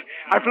 George.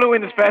 I flew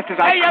in as fast as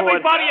I could. Hey,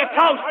 everybody, a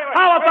toast.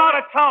 How about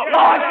a toast?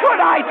 Oh,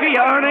 good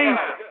idea, Ernie.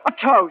 A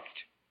toast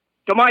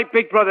to my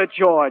big brother,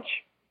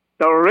 George,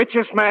 the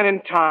richest man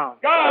in town.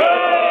 Daddy,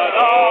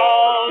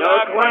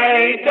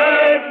 my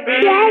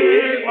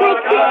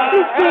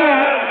Christmas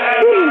bell.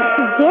 You didn't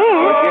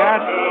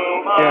forget.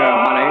 Yeah,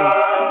 honey.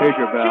 Here's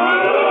your bell.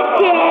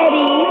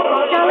 Daddy.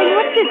 Darling,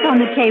 what's this on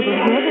the table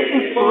here?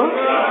 This book?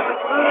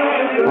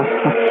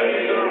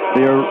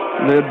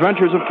 The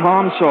Adventures of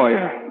Tom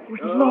Sawyer.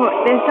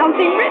 Lord, there's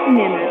something written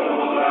in it.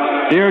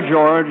 Dear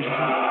George,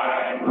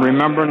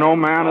 remember no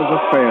man is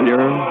a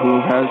failure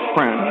who has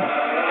friends.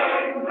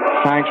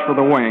 Thanks for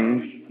the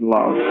wings.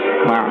 Love,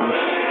 Clarence.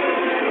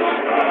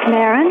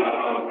 Clarence?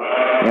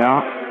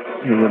 Yeah,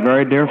 he's a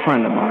very dear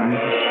friend of mine.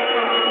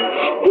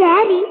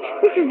 Daddy,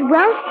 Mrs.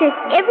 Welch says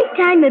every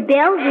time a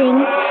bell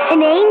rings,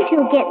 an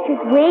angel gets his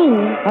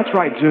wings. That's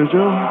right,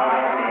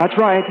 Zuzu. That's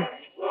right.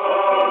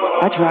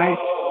 That's right.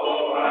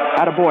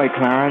 Attaboy,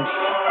 Clarence.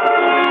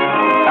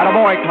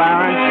 Attaboy,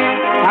 Clarence.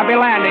 Happy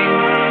landing.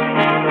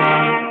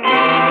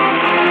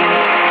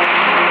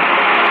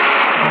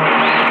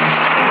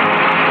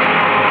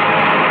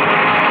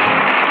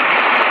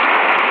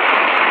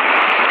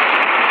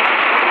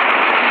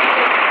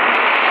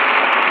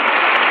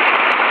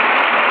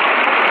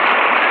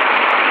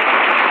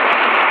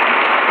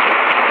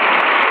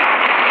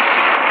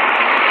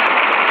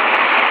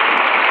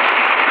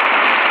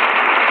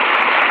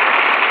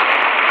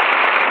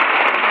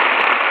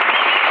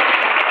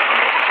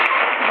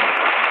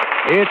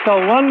 It's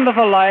a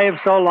wonderful life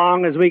so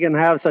long as we can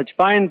have such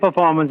fine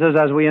performances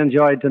as we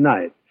enjoyed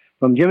tonight.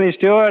 from Jimmy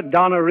Stewart,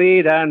 Donna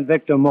Reed, and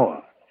Victor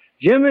Moore.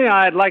 Jimmy,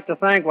 I'd like to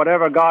thank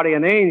whatever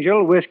guardian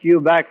angel whisked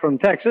you back from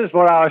Texas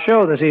for our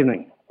show this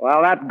evening.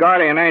 Well, that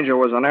guardian angel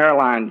was an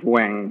airline's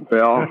wing,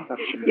 Bill.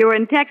 You were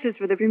in Texas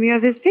for the premiere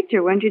of this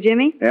picture, weren't you,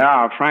 Jimmy?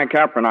 Yeah, Frank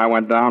Capra and I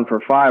went down for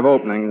 5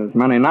 openings, as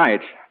many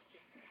nights.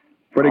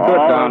 Pretty good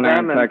All down of there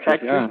them in in Texas.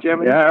 Texas, Yeah.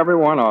 Jimmy? Yeah, every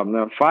one of them.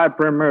 The 5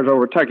 premieres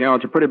over Texas. You know,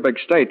 it's a pretty big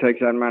state. Takes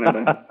that many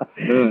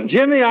to...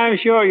 Jimmy, I'm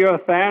sure your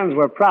fans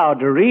were proud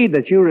to read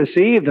that you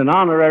received an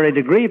honorary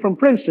degree from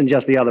Princeton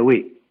just the other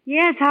week.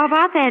 Yes, how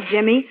about that,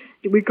 Jimmy?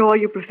 Do we call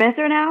you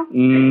professor now?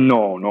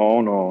 No.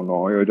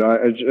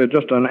 It's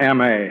just an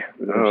M.A.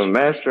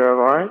 Master of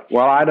Arts?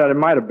 Well, it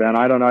might have been.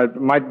 I don't know.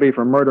 It might be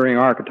for murdering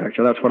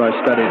architecture. That's what I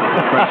studied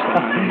at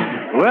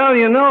Princeton. Well,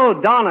 you know,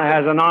 Donna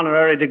has an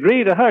honorary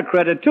degree to her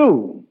credit,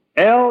 too.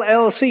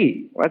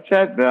 LLC. What's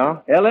that,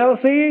 Bill?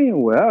 LLC?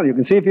 Well, you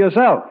can see for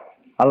yourself.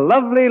 A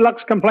lovely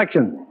Lux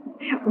complexion.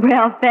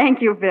 Well,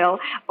 thank you, Bill.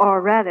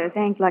 Or rather,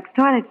 thank Lux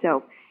Toilet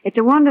Soap. It's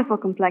a wonderful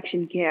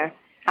complexion care.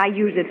 I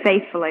use it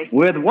faithfully.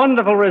 With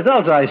wonderful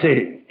results, I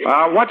see.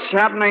 What's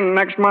happening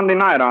next Monday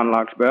night on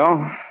Lux,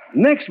 Bill?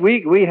 Next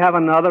week, we have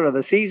another of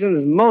the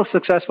season's most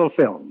successful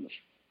films.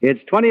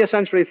 It's 20th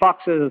Century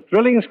Fox's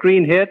thrilling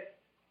screen hit,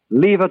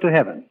 Leave Her to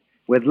Heaven,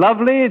 with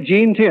lovely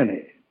Gene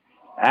Tierney,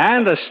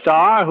 and a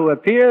star who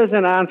appears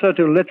in answer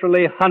to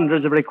literally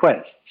hundreds of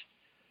requests,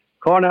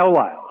 Cornell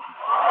Wilde.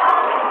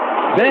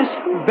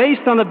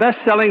 Based on the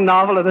best-selling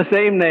novel of the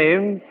same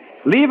name,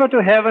 Leave Her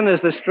to Heaven is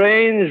the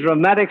strange,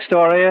 romantic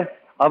story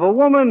of a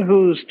woman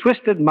whose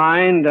twisted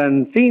mind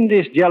and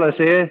fiendish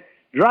jealousy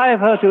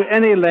drive her to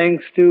any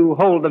lengths to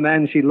hold the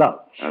man she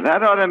loves. Now,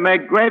 that ought to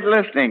make great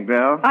listening,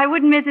 Bill. I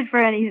wouldn't miss it for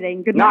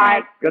anything. Good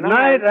night. Good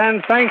night,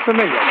 and thanks a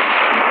million.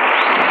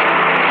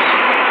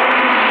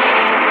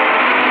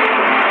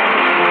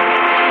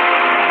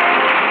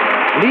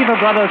 Lever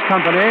Brothers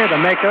Company, the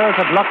makers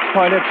of Lux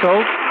Toilet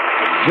Soap,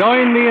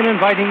 join me in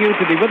inviting you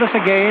to be with us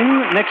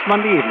again next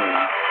Monday evening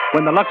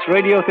when the Lux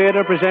Radio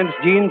Theater presents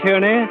Gene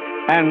Tierney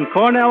and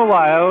Cornell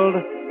Wilde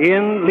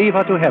in Leave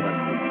Her to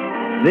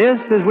Heaven. This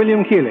is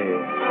William Keighley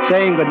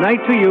saying good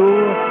night to you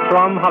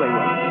from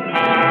Hollywood.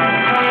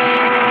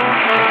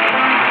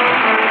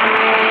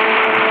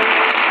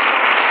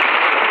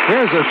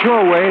 Here's a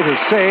sure way to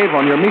save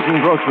on your meat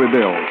and grocery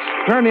bills.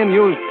 Turn in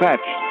used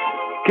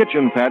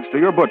kitchen fats to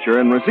your butcher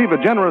and receive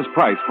a generous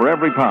price for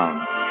every pound.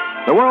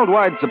 The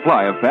worldwide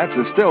supply of fats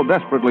is still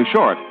desperately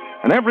short,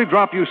 and every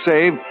drop you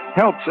save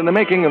helps in the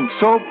making of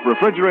soap,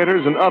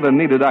 refrigerators, and other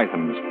needed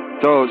items.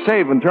 So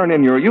save and turn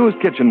in your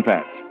used kitchen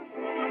fats.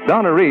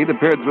 Donna Reed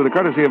appeared through the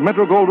courtesy of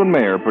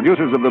Metro-Goldwyn-Mayer,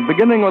 producers of The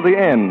Beginning or the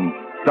End,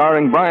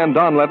 starring Brian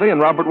Donlevy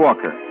and Robert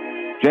Walker.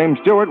 James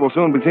Stewart will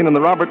soon be seen in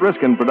the Robert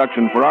Riskin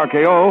production for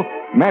RKO,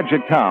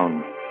 Magic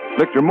Town.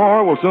 Victor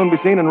Moore will soon be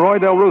seen in Roy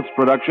Del Ruth's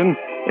production,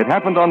 It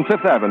Happened on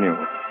Fifth Avenue.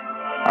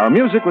 Our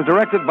music was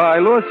directed by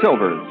Louis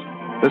Silvers.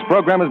 This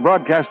program is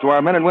broadcast to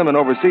our men and women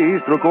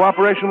overseas through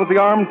cooperation with the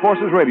Armed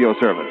Forces Radio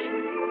Service.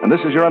 And this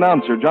is your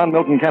announcer, John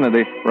Milton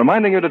Kennedy,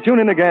 reminding you to tune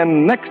in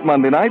again next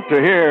Monday night to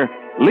hear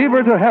Leave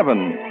Her to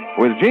Heaven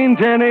with Gene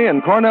Tierney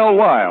and Cornell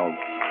Wilde.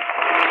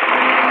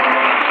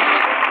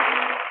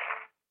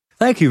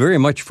 Thank you very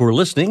much for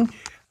listening.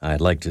 I'd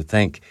like to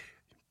thank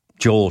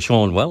Joel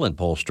Schoenwell and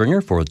Paul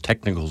Stringer for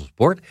technical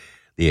support.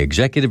 The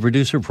executive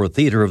producer for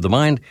Theater of the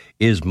Mind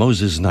is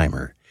Moses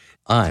Neimer.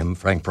 I'm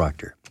Frank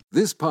Proctor.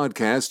 This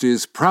podcast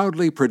is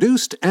proudly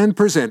produced and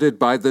presented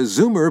by the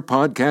Zoomer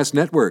Podcast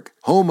Network,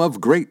 home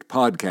of great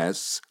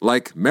podcasts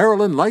like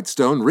Marilyn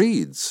Lightstone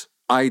Reads,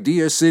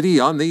 Idea City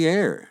on the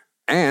Air,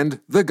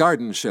 and The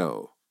Garden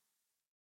Show.